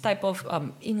these type of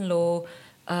in-law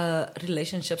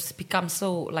relationships become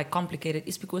so like complicated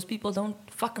is because people don't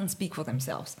fucking speak for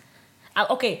themselves.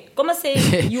 Okay, come and say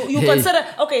you consider.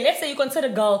 Okay, let's say you consider a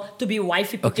girl to be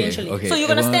wifey potentially. Okay. So you're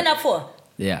gonna stand up for her.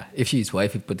 Yeah, if she's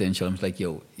wifey potential, I'm like,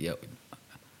 yo,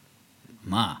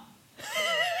 ma.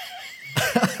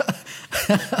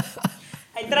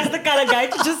 trust the color guy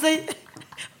to just say,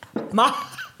 Ma.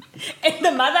 And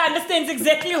the mother understands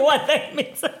exactly what that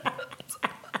means. There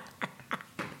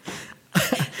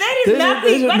is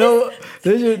nothing.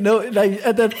 They should know,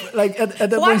 at that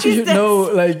point, you should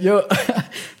know, yo,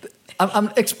 I'm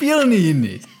experiencing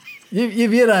it. Je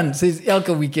weet dan, sinds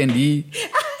elke weekend hier,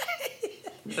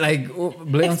 bly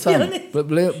ons saam.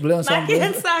 Bly ons saam.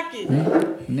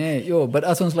 Nee, yo, but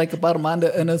as ons 'n paar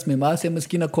maande in is, my ma sê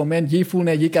miskien 'n comment, jy voel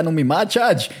net jy kan hom my ma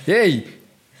charge. Hey.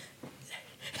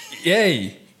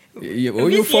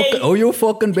 Oh, you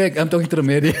fucking back. I'm talking to the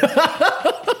media.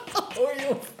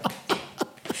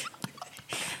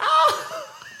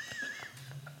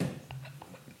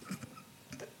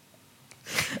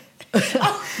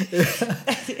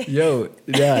 Yo,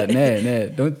 yeah, nah,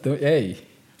 don't, hey.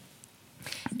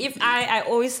 If I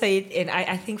always say it, and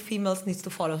I think females needs to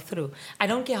follow through. I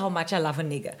don't care how much I love a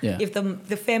nigga. Yeah. If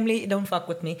the family don't fuck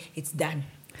with me, it's done.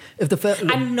 If the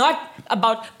I'm not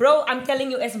about, bro, I'm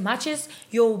telling you, as much as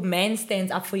your man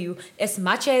stands up for you, as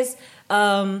much as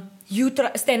you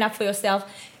stand up for yourself,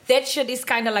 that shit is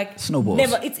kind of like snowballs.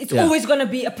 Never. It's always going to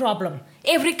be a problem.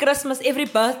 Every Christmas, every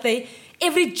birthday,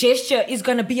 every gesture is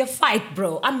going to be a fight,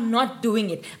 bro. I'm not doing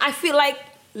it. I feel like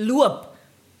loop.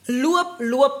 As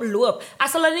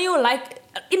you like,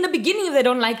 in the beginning, if they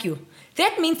don't like you,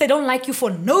 that means they don't like you for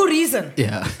no reason.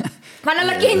 Yeah. Maar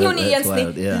hulle ken jou nie eens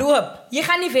nie. Loop. Jy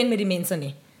gaan nie wen met die mense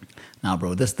nie. Nah,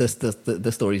 bro, this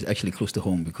story is actually close to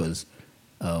home because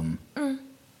I'm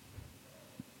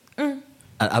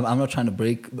not trying to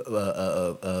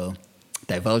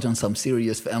divulge on some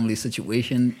serious family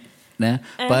situation, nah?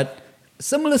 But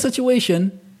similar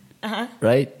situation,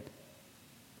 right?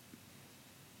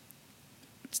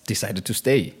 Decided to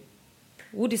stay.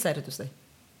 Who decided to stay?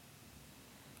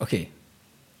 Okay.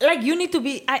 Like, you need to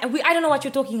be... I don't know what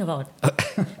you're talking about.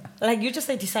 Like, you just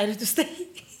say decided to stay.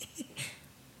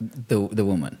 The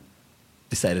woman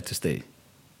decided to stay.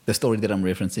 The story that I'm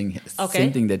referencing,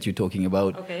 same thing that you're talking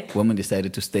about. Okay. Woman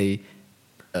decided to stay.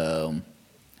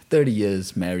 30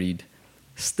 years married.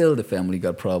 Still the family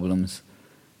got problems.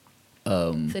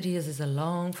 30 years is a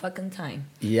long fucking time.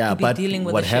 Yeah, but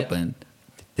what happened...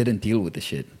 Didn't deal with the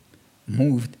shit.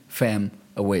 Moved fam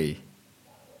away.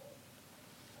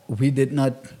 We did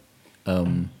not.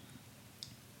 We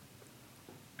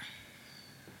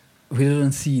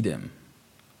didn't see them.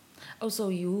 Oh, so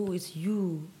it's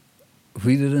you.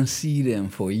 We didn't see them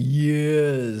for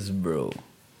years, bro.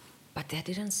 But that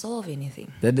didn't solve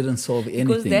anything.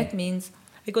 Because that means,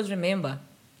 because remember,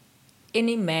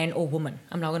 any man or woman,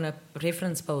 I'm not going to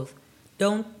reference both,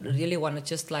 don't really want to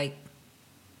just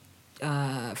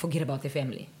forget about their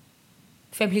family.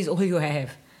 Family is all you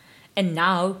have. And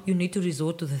now you need to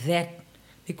resort to that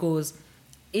because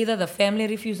either the family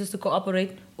refuses to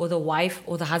cooperate or the wife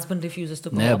or the husband refuses to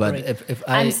cooperate. Yeah, but if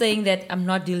I'm saying that I'm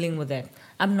not dealing with that.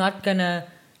 I'm not going to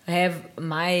have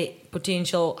my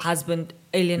potential husband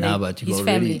alienate his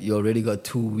family. You already got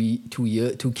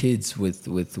two kids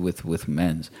with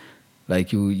men.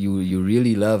 Like you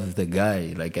really love the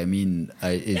guy. Like I mean,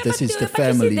 this is the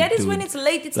family. See, that is when it's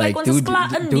late. It's like on the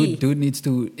dude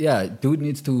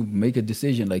needs to make a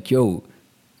decision. Like yo,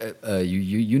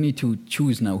 you need to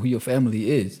choose now who your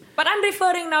family is. But I'm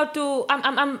referring now to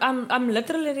I'm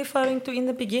literally referring to in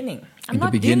the beginning. I'm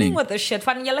not dealing with the shit.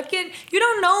 You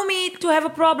don't know me to have a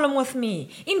problem with me.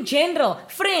 In general,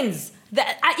 friends.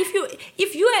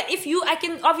 If you, I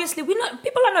can obviously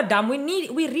people are not dumb.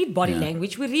 We read body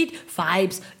language, we read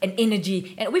vibes and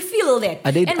energy, and we feel that.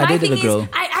 I dated a girl.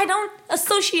 I don't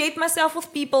associate myself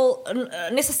with people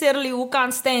necessarily who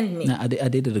can't stand me. No, I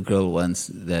dated a girl once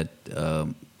that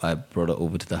I brought her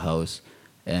over to the house,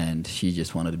 and she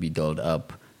just wanted to be dolled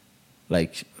up,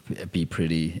 like be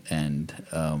pretty, and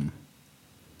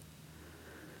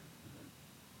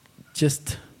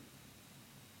just.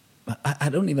 I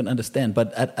don't even understand,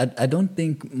 but I don't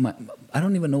think I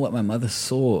don't even know what my mother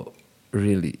saw,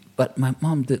 really. But my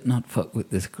mom did not fuck with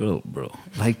this girl, bro.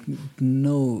 Like,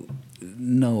 no.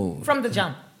 From the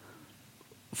jump.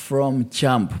 From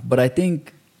jump. But I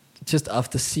think just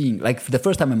after seeing, like, the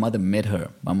first time my mother met her,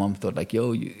 my mom thought, like,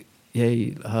 yo,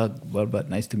 hey, hug, blah, blah,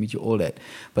 nice to meet you, all that.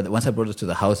 But once I brought her to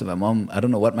the house, my mom, I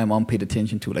don't know what my mom paid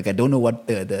attention to. Like, I don't know what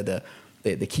the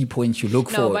key points you look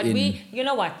for. No, but you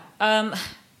know what?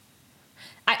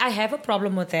 I have a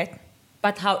problem with that.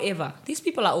 But however, these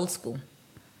people are old school.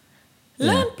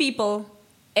 Learn people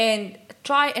and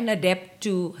try and adapt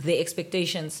to their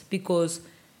expectations because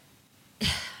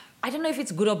I don't know if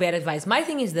it's good or bad advice. My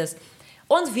thing is this.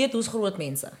 Ons weet hoe's groot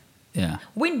mense. Yeah.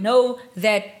 We know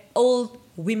that old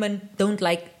women don't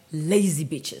like lazy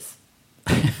bitches.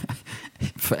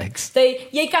 Facts.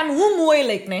 Jy kan hoe mooi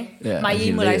lyk, né? Yeah, maar as jy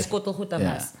jy moet hy leef. skottelgoed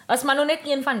Yeah. was. As maar nou net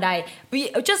een van daai.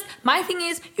 Just my thing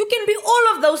is you can be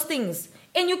all of those things.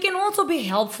 And you can also be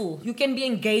helpful. You can be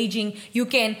engaging. You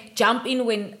can jump in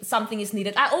when something is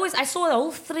needed. I saw a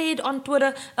whole thread on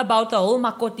Twitter about the whole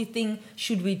Makoti thing.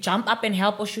 Should we jump up and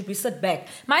help or should we sit back?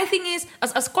 My thing is,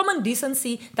 as common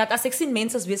decency, that as ek sien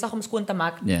mense is besig om skoon te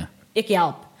maak, ek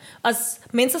help. As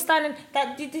mense staan en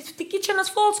die kitchen is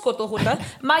vol skottelgoed,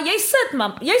 maar jy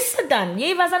sit dan.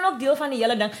 Jy was dan ook deel van die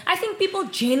hele ding. I think people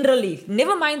generally,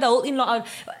 never mind the whole in-law,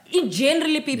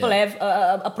 generally people have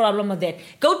a problem with that.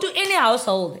 Go to any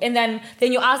household and then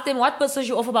you ask them what pisses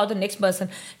you off about the next person.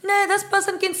 No, this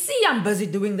person can see I'm busy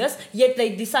doing this, yet they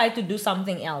decide to do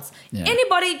something else. Yeah.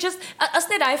 Anybody just, as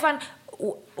net hy van,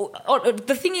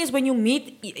 the thing is when you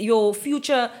meet your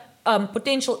future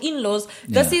potential in-laws,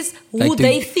 this is who like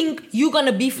they think you're going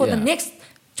to be for the next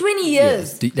 20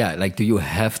 years. Do you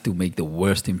have to make the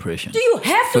worst impression? Do you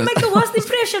have to make the worst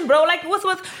impression, bro? Like,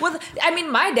 I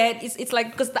mean, my dad, it's like,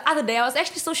 because the other day I was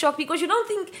actually so shocked because you don't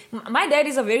think, my dad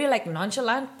is a very, like,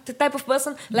 nonchalant type of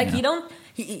person. Like,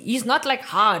 he's not, like,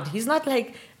 hard. He's not,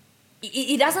 like,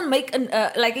 he doesn't make,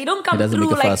 he don't come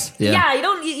through, like, fuss.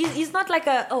 He's not, like,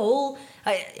 a whole...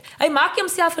 Hy maak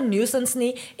himself a nuisance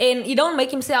nie, and he don't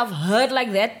make himself hurt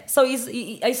like that. So he's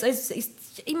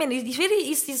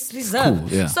reserved. Cool,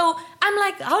 yeah. So I'm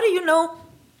like, how do you know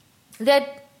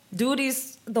that dude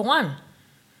is the one?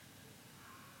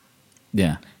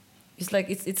 Yeah. It's like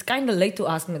it's kind of late to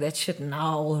ask me that shit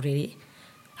now already.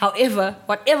 However,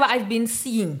 whatever I've been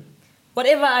seeing,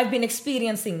 whatever I've been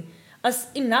experiencing, is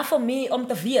enough for me om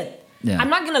te weet. Yeah. I'm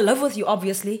not gonna live with you,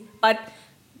 obviously, but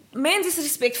men is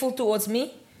respectful towards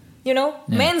me, you know.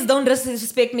 Yeah. Men don't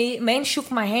disrespect me. Men shook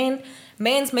my hand.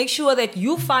 Men make sure that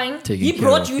you fine. He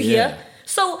brought you here.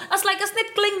 So it's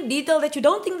net klein detail that you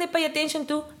don't think they pay attention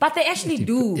to, but they actually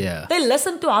do. Yeah. They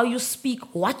listen to how you speak,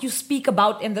 what you speak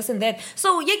about, and this and that.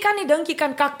 So jy kan nie dink jy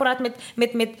kan kak praat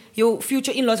met jou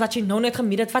future in-laws wat jy nou net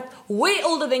gemeet het, wat way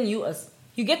older than you is.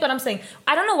 You get what I'm saying?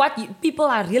 I don't know what people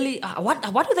are really.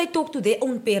 What do they talk to their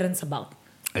own parents about?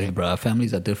 Hey, bro, our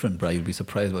families are different, bro. You'll be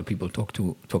surprised what people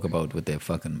talk about with their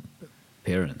fucking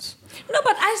parents. No,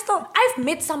 but I've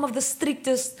met some of the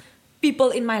strictest people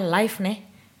in my life, ne?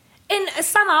 And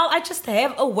somehow I just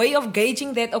have a way of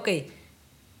gauging that, okay,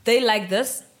 they like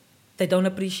this, they don't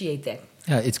appreciate that.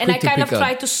 Yeah, it's and I quick kind to of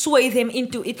try to sway them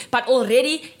into it, but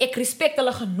already ek respect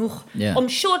hulle genoeg om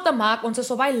sure te maak ons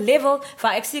is op by level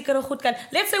waar ek sekere goed kan.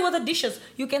 Let's say with the dishes,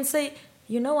 you can say,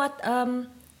 you know what,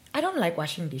 I don't like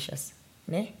washing dishes.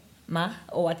 Nee, ma,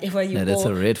 or whatever you call. That's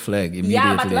a red flag immediately.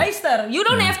 Yeah, but luister, you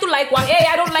don't have to like hey,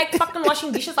 I don't like fucking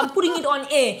washing dishes. I'm putting it on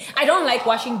air. I don't like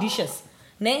washing dishes.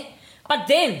 Nee? But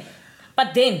then,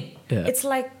 it's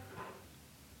like,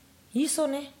 hierso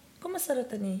ne, kom eens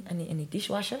sit in die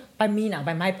dishwasher. By me now,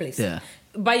 by my place. Yeah.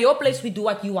 By your place, we do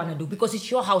what you want to do because it's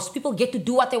your house. People get to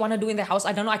do what they want to do in their house.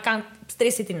 I don't know, I can't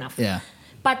stress it enough. Yeah.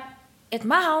 But at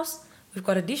my house, we've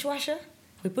got a dishwasher.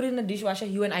 We put it in the dishwasher.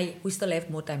 You and I, we still have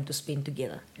more time to spend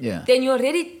together. Yeah. Then you're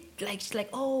already she's like,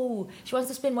 oh, she wants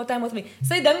to spend more time with me.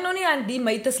 Sy dink nou nie aan die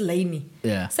meid is lei nie.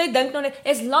 Yeah. Sy dink nou net,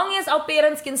 as long as our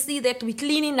parents can see that we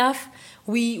clean enough,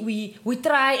 we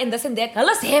try and this and that, hulle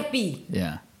is happy.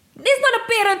 Yeah. There's not a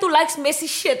parent who likes messy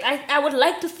shit. I would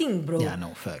like to think, bro. Yeah,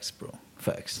 no, facts, bro.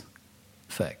 Facts.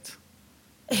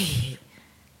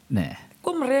 Nah.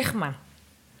 Kom reg, man.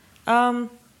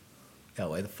 Yeah,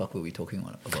 why the fuck were we talking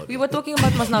about? We were talking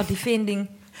about was now defending.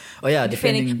 Oh yeah,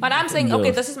 defending. But I'm saying,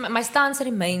 okay, this is my stance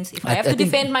remains. If I have to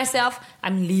defend myself,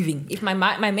 I'm leaving. If my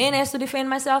man has to defend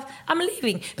myself, I'm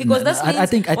leaving. Because this means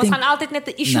ons gaan altyd net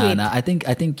 'n issue hê.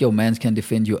 I think your mans can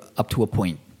defend you up to a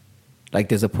point. Like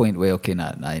there's a point where okay,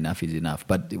 enough is enough.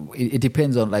 But it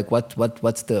depends on like what's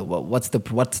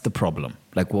the problem?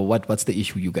 Like what's the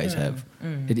issue you guys have?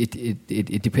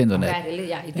 It depends on that. Really,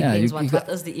 yeah, it depends what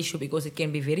is the issue because it can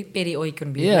be very petty or it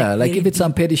can be like if it's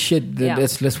some petty shit,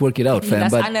 let's work it out, fam.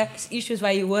 But ander issues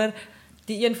waar jy hoor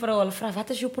die een vrou hulle vra, "What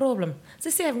is your problem?" Sy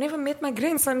sê, "I've never met my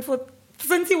grandson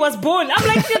since he was born." I'm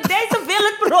like, "That's a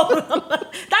valid problem."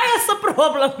 That is a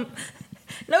problem.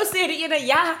 Nou sê die ene,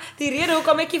 ja, die rede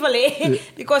hoekom ek wil hê,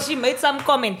 because she made some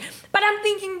comment. But I'm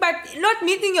thinking, but not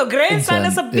meeting your grandson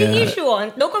is a big issue.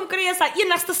 Nou kom kry jy sy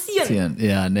enigste seun.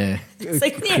 Yeah, nee.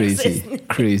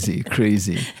 Crazy.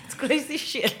 It's crazy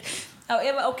shit.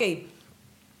 However, okay,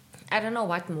 I don't know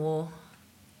what more.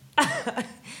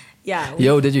 Yeah.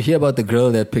 Yo, did you hear about the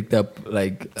girl that picked up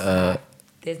like...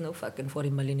 There's no fucking 40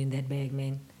 million in that bag,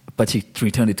 man. But she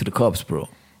returned it to the cops, bro.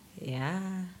 Yeah.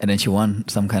 And then she won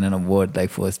some kind of award like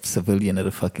for a civilian at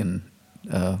a fucking...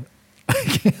 I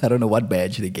don't know what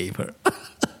badge they gave her.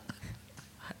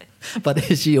 But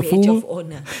is she a Badge fool? of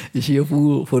honor. Is she a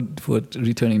fool for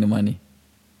returning the money?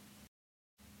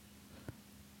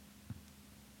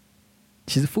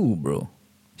 She's a fool, bro.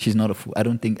 She's not a fool. I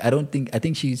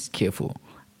think she's careful.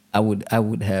 I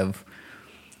would have.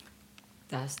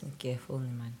 That's not careful,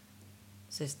 man.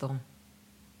 Sy's dom.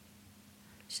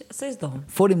 Sy's dom.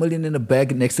 40 million in a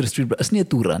bag next to the street, bro. It's near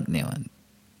R2, man.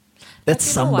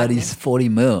 That's you know what, somebody's man? 40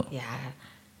 mil. Yeah.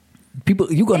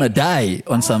 People, you're gonna die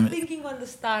on some. I was thinking on the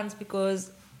stance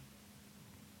because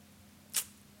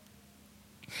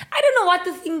I don't know what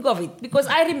to think of it. Because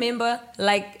I remember,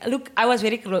 like, look, I was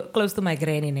very close to my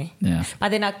granny, ne? Yeah. But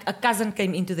then a cousin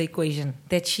came into the equation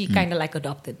that she kind of like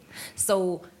adopted.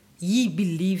 So he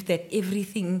believed that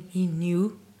everything he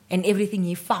knew and everything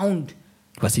he found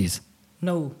What's his?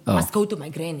 must go to my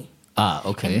granny. Ah,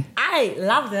 okay. And I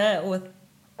loved her with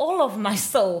all of my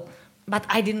soul, but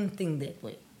I didn't think that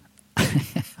way.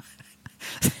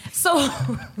 So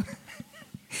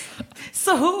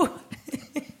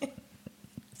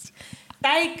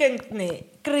Ty kind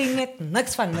kry net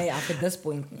niks van my af at this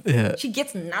point. Yeah. She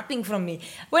gets nothing from me.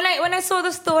 When I saw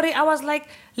the story, I was like,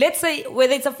 let's say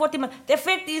whether it's a 40 million, the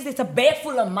fact is it's a bag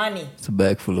full of money. It's a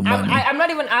bag full of money. I'm not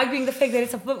even arguing the fact that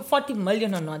it's a 40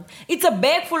 million or not. It's a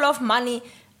bag full of money.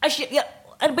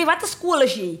 En by watter skool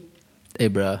is jy? Hey,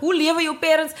 bruh. Hoe lewe jou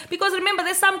parents? Because remember,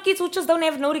 there's some kids who just don't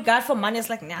have no regard for money. It's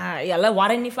like, nah, hulle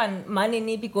worry nie van money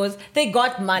nie because they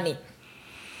got money.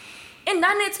 En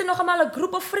dan het sy nog eenmaal 'n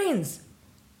group of friends.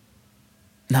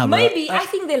 Nah, Maybe, I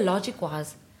think their logic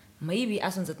was, maybe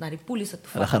as ons dit na die polisie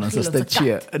toe Hulle gaan ons 'n stuk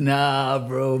cheer. Nah,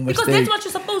 bro, mistake. Because that's what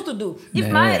you're supposed to do.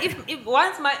 If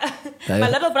once my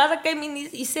little brother came in,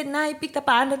 he said, nah, he picked up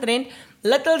 100 rand.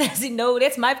 Little does he know,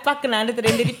 that's my fucking 100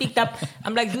 rand that he picked up.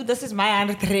 I'm like, dude, this is my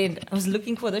 100 rand. I was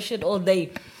looking for this shit all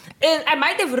day. And I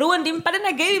might have ruined him, but then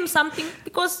I gave him something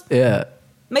because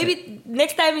maybe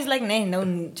next time he's like, nah,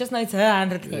 no, just now it's her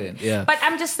 100 rand. Yeah. But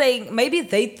I'm just saying, maybe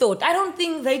they thought. I don't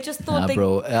think they just thought. Nah,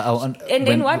 bro. And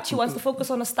then what? She wants to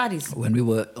focus on her studies. When we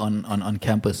were on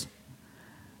campus,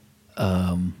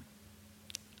 I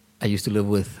used to live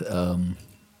with,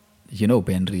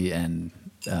 Benry, and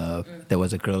there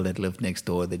was a girl that lived next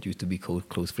door that used to be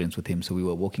close friends with him. So we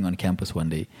were walking on campus one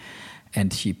day,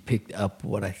 and she picked up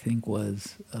what I think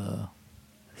was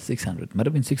 600, might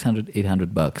have been 600,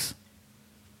 $800.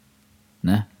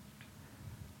 Nah.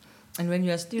 And when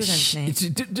you're a student,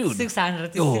 dude,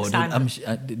 600 is oh,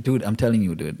 600. Dude, I'm telling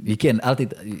you, dude. You can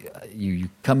altyd you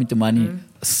come into money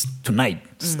tonight.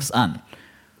 Aan.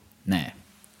 Nee.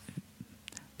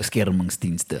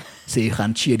 Beskermingsdienste. Sê jy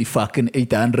gaan cheer die fucking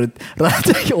 800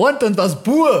 rand. Want ons was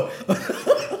boer.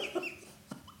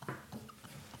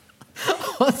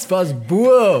 Ons was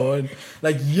boer.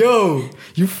 Like, yo,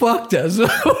 you fucked us.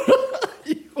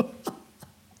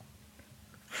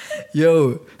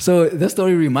 Yo, so the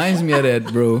story reminds me of that,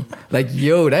 bro. Like,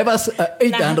 yo, that was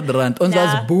 800 rand. Ons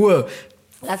was boer.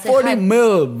 40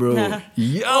 mil, bro.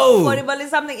 Yo! 40 mil is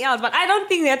something else, but I don't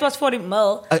think that was 40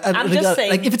 mil. I'm just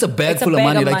saying. Like, if it's a bag full of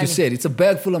money, like you said, it's a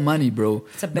bag full of money, bro.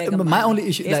 It's a bag of money. My only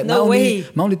issue, There's like, no way.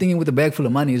 my only thinking with a bag full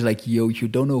of money is like, yo, you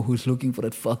don't know who's looking for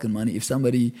that fucking money. If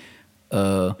somebody,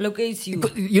 locates you,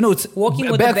 it's walking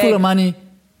a with bag a full of money,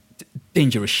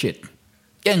 dangerous shit,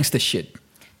 gangster shit.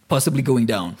 Possibly going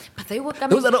down. But they were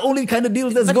coming. Those are the only kind of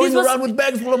deals that's going around with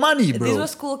bags full of money, bro. These were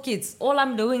school kids. All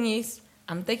I'm doing is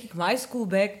I'm taking my school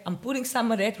bag, I'm putting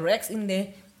some of that racks in there,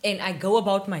 and I go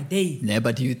about my day. Nah,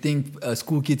 but do you think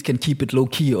school kids can keep it low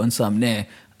key on some? Nah,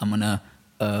 I'm gonna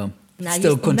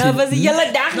still continue. Nervous the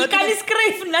hele dag. You can't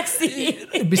skryf niks.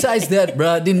 Besides that,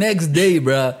 bruh, the next day,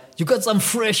 bruh, you got some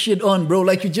fresh shit on, bro.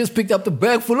 Like you just picked up the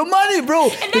bag full of money,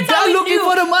 bro. And the guy looking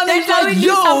for the money is like,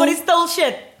 yo, somebody stole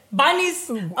shit. Bunnies.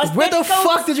 Where the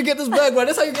fuck did you get this bag, bro?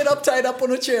 That's how you get uptied up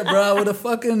on a chair, bro, with the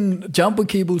fucking jumper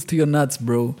cables to your nuts,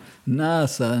 bro. Nah,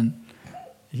 son.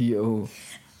 Yo.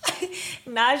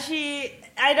 Nah,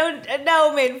 I don't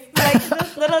know, man. Like,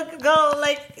 this little girl,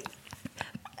 like.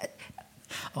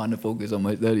 I want to focus on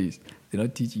my studies. They're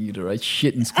not teaching you the right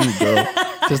shit in school, bro.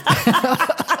 Just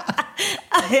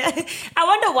I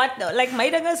wonder what though. Like my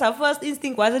thing is, her first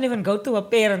instinct wasn't even go to her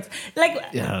parents. Like,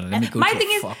 yeah, let me go my to thing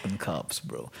the is, fucking cops,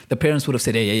 bro. The parents would have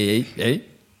said, hey.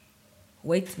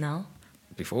 Wait now.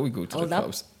 Before we go to Hold the up.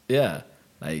 cops. Yeah.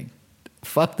 Like,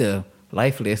 fuck the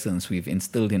life lessons we've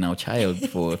instilled in our child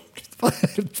for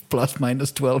plus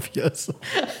minus 12 years.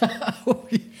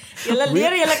 Julle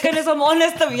leer julle kinders om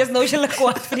honest te wees, nou is julle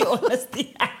kwaad vir die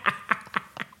honesty.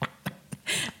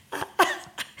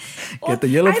 Get the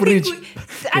yellow fridge.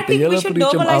 I think we should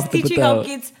normalize teaching our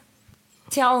kids,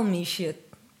 tell me shit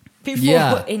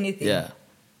before anything.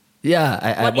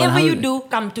 Yeah. Whatever you do,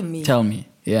 come to me. Tell me.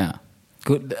 Yeah.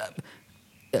 Good,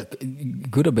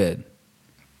 good or bad?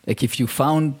 Like if you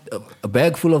found a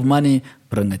bag full of money,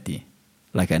 bring it.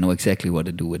 Like I know exactly what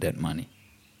to do with that money.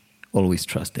 Always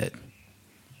trust that.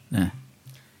 Yeah.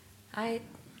 I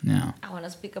want to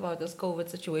speak about this COVID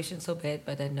situation so bad,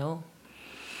 but I know.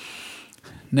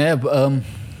 Nah,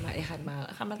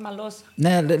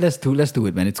 let's do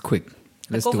it, man. It's quick.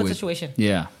 Let's the COVID do it. Situation.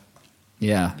 Yeah.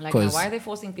 Like, why are they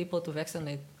forcing people to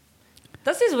vaccinate?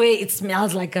 This is where it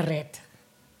smells like a rat.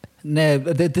 Nah,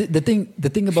 the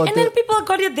thing about and then people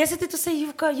got the audacity to say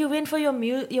you went for your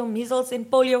measles and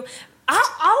polio.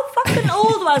 How fucking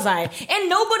old was I? And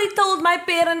nobody told my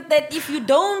parent that if you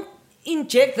don't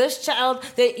inject this child,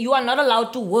 that you are not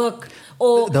allowed to work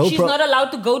or she's not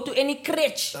allowed to go to any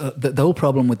crèche. The whole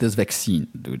problem with this vaccine,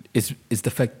 dude, is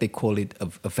the fact they call it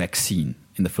a vaccine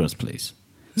in the first place.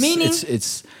 Meaning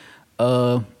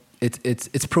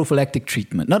it's prophylactic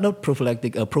treatment, not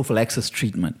prophylactic, prophylaxis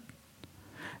treatment,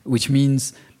 which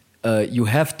means you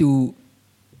have to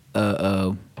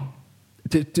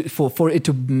for it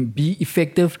to be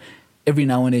effective. Every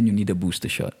now and then you need a booster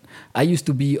shot. I used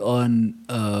to be on,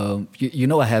 I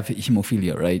have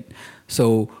hemophilia, right?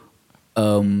 So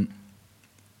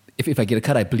if I get a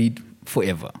cut, I bleed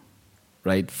forever,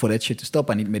 right? For that shit to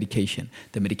stop, I need medication.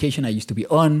 The medication I used to be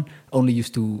on only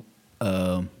used to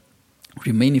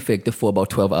remain effective for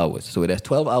about 12 hours. So it has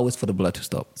 12 hours for the blood to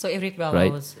stop. So every 12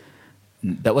 right? hours.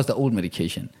 That was the old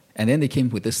medication. And then they came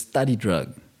with this study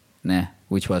drug,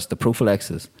 which was the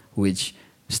prophylaxis, which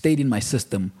stayed in my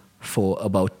system for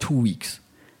about 2 weeks.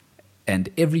 And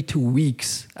every 2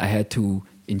 weeks, I had to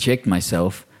inject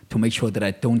myself to make sure that I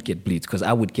don't get bleeds, because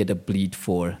I would get a bleed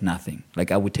for nothing.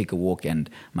 Like I would take a walk and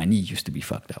my knee used to be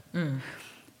fucked up.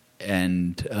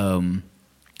 And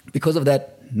because of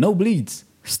that, no bleeds.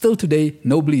 Still today,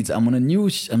 no bleeds. I'm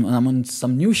on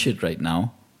some new shit right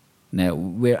now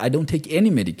where I don't take any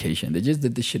medication. They just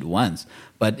did this shit once.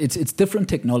 But it's different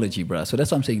technology, bruh. So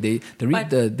that's what I'm saying.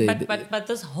 But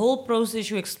this whole process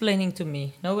you're explaining to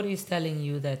me, nobody is telling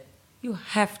you that you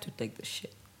have to take the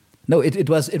shit. No, it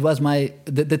was my...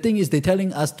 The thing is, they're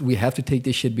telling us we have to take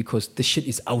this shit because the shit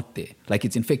is out there. Like,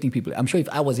 it's infecting people. I'm sure if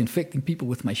I was infecting people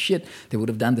with my shit, they would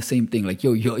have done the same thing. Like,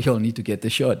 y'all need to get the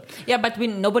shot. Yeah, but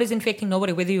when nobody's infecting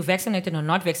nobody, whether you're vaccinated or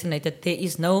not vaccinated, there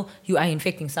is no you are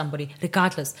infecting somebody,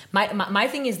 regardless. My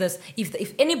thing is this.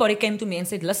 If anybody came to me and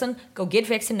said, listen, go get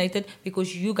vaccinated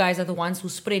because you guys are the ones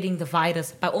who's spreading the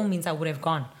virus, by all means, I would have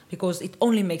gone because it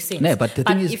only makes sense. No, but the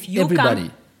thing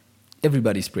is,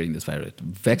 everybody's spreading this virus,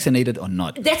 vaccinated or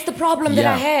not. That's the problem that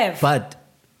I have. But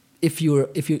if you're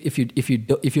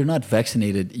not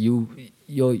vaccinated,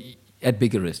 you're at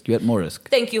bigger risk. You're at more risk.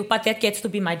 Thank you, but that gets to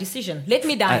be my decision. Let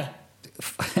me die.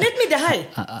 Let me die.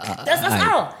 That's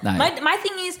all. My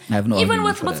thing is, even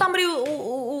with somebody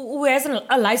who has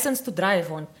a license to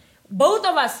drive on, both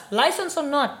of us, licensed or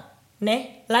not,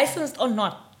 licensed or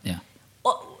not,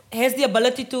 has the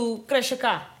ability to crash a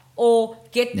car or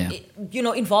get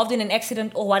involved in an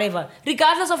accident or whatever,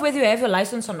 regardless of whether you have your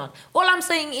license or not. All I'm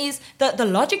saying is the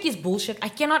logic is bullshit. I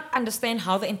cannot understand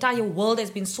how the entire world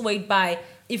has been swayed by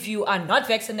if you are not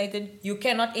vaccinated, you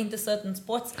cannot enter certain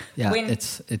sports. Yeah,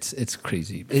 it's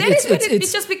crazy.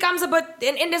 It just becomes a bit,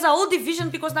 and there's a whole division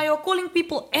because now you're calling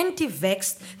people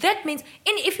anti-vaxxed. That means,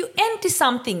 and if you anti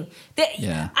something,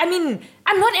 I mean,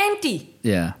 I'm not anti.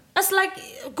 Yeah. It's like,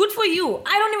 good for you.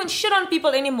 I don't even shit on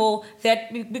people anymore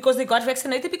that because they got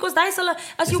vaccinated, because that's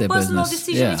your personal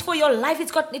decision. Yeah. It's for your life.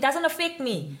 It doesn't affect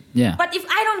me. Yeah. But if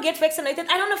I don't get vaccinated,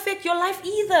 I don't affect your life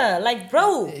either. Like,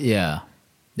 bro. Yeah.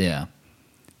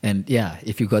 And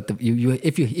if you got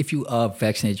if you are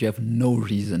vaccinated, you have no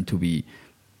reason to be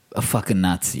a fucking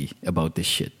Nazi about this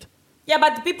shit. Yeah,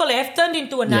 but the people have turned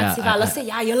into a Nazi. Hulle sê,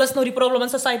 julle is nou die problem in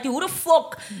society. Hoe the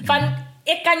fuck? Van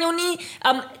ek kan jou nie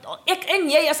ek en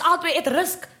jy is albei at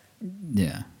risk.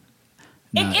 Yeah.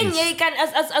 Ek en jy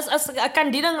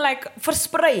kan die ding like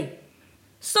versprei.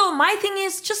 So my thing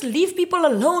is just leave people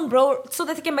alone, bro, so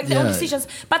that they can make their own decisions.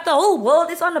 But the whole world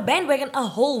is on the bandwagon. A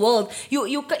whole world.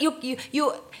 You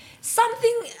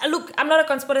something. Look, I'm not a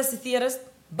conspiracy theorist,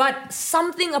 but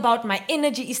something about my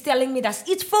energy is telling me that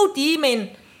it's faulty, man.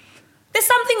 There's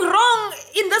something wrong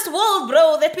in this world,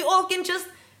 bro, that we all can just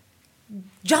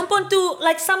jump onto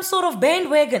like some sort of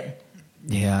bandwagon.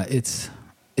 Yeah, it's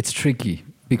tricky.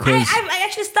 Because I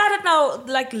actually started now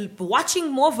like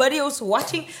watching more videos,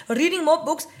 reading more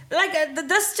books. Like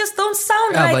this just don't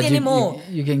sound right anymore.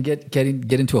 You can get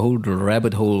into a whole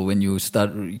rabbit hole when you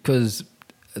start, because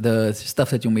the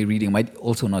stuff that you may be reading might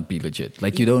also not be legit.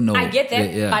 Like you don't know. I get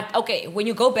that, but okay, when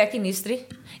you go back in history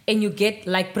and you get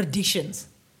like predictions,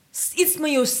 it's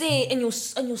when you say in your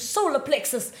solar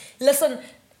plexus, listen,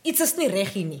 it's a nie reg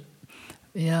hier nie.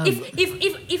 Yeah.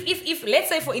 If let's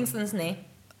say for instance, there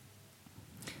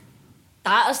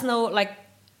is no like,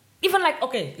 even like,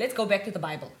 okay, let's go back to the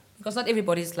Bible. Because not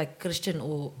everybody is like Christian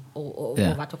or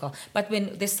what we call. But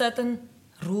when there's certain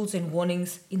rules and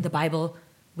warnings in the Bible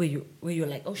where you're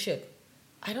like, oh shit,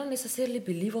 I don't necessarily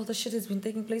believe all the shit that's been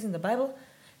taking place in the Bible,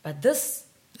 but this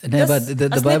but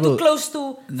the Bible too close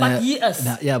to what he is.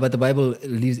 But the Bible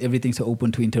leaves everything so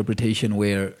open to interpretation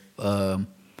where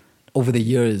over the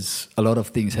years, a lot of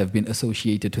things have been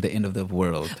associated to the end of the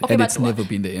world. Okay, and it's never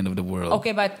been the end of the world.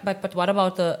 Okay, but what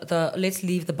about the let's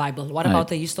leave the Bible. What about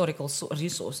the historical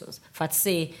resources? Wat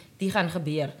sê, die gaan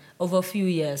gebeur. Over a few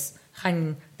years,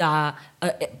 gaan daar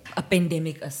a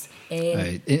pandemic is.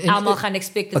 En allemaal gaan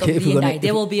expect it of die.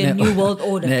 There will be a new world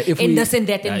order. And this and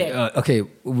that and that. Okay,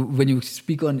 when you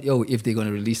speak on, if they're going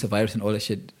to release the virus and all that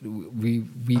shit, we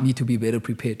need to be better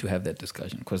prepared to have that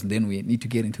discussion. Because then we need to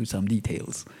get into some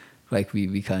details. Like,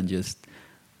 we can't just...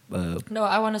 No,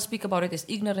 I want to speak about it as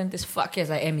ignorant as fuck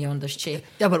as I am here on this chair.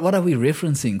 Yeah, but what are we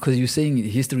referencing? Because you're saying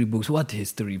history books. What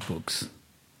history books?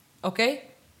 Okay.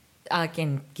 I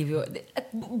can give you...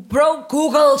 Bro,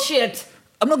 Google shit.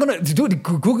 I'm not going to... Dude,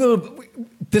 Google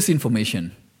this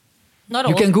information. Not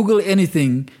you can Google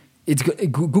anything.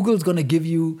 Google's going to give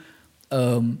you...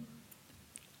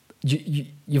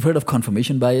 You've heard of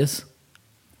confirmation bias?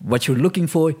 What you're looking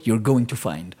for, you're going to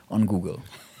find on Google.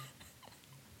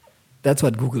 That's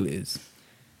what Google is.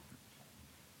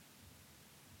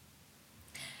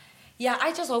 Yeah,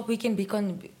 I just hope we can be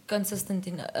consistent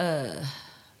in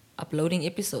uploading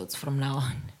episodes from now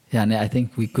on. Yeah, I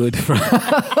think we could.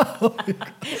 I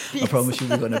promise you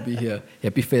we're going to be here.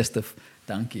 Happy festive.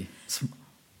 Dankie.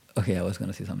 Okay, I was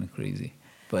going to say something crazy.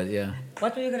 But yeah.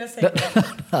 What were you going to say?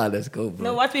 Let's go, bro.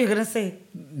 No, what were you going to say?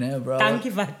 Nah, bro.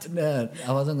 Dankie what? Nah,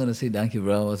 I wasn't going to say dankie,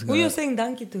 bro. Who are you saying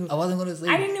dankie to? I wasn't going to say...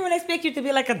 I didn't even expect you to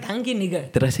be like a dankie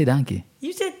nigga. Did I say dankie?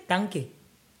 You said dankie.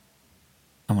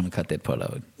 I'm going to cut that part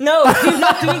out. No, you're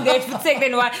not doing that for a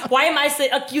second. Why am I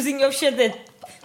accusing you of shit that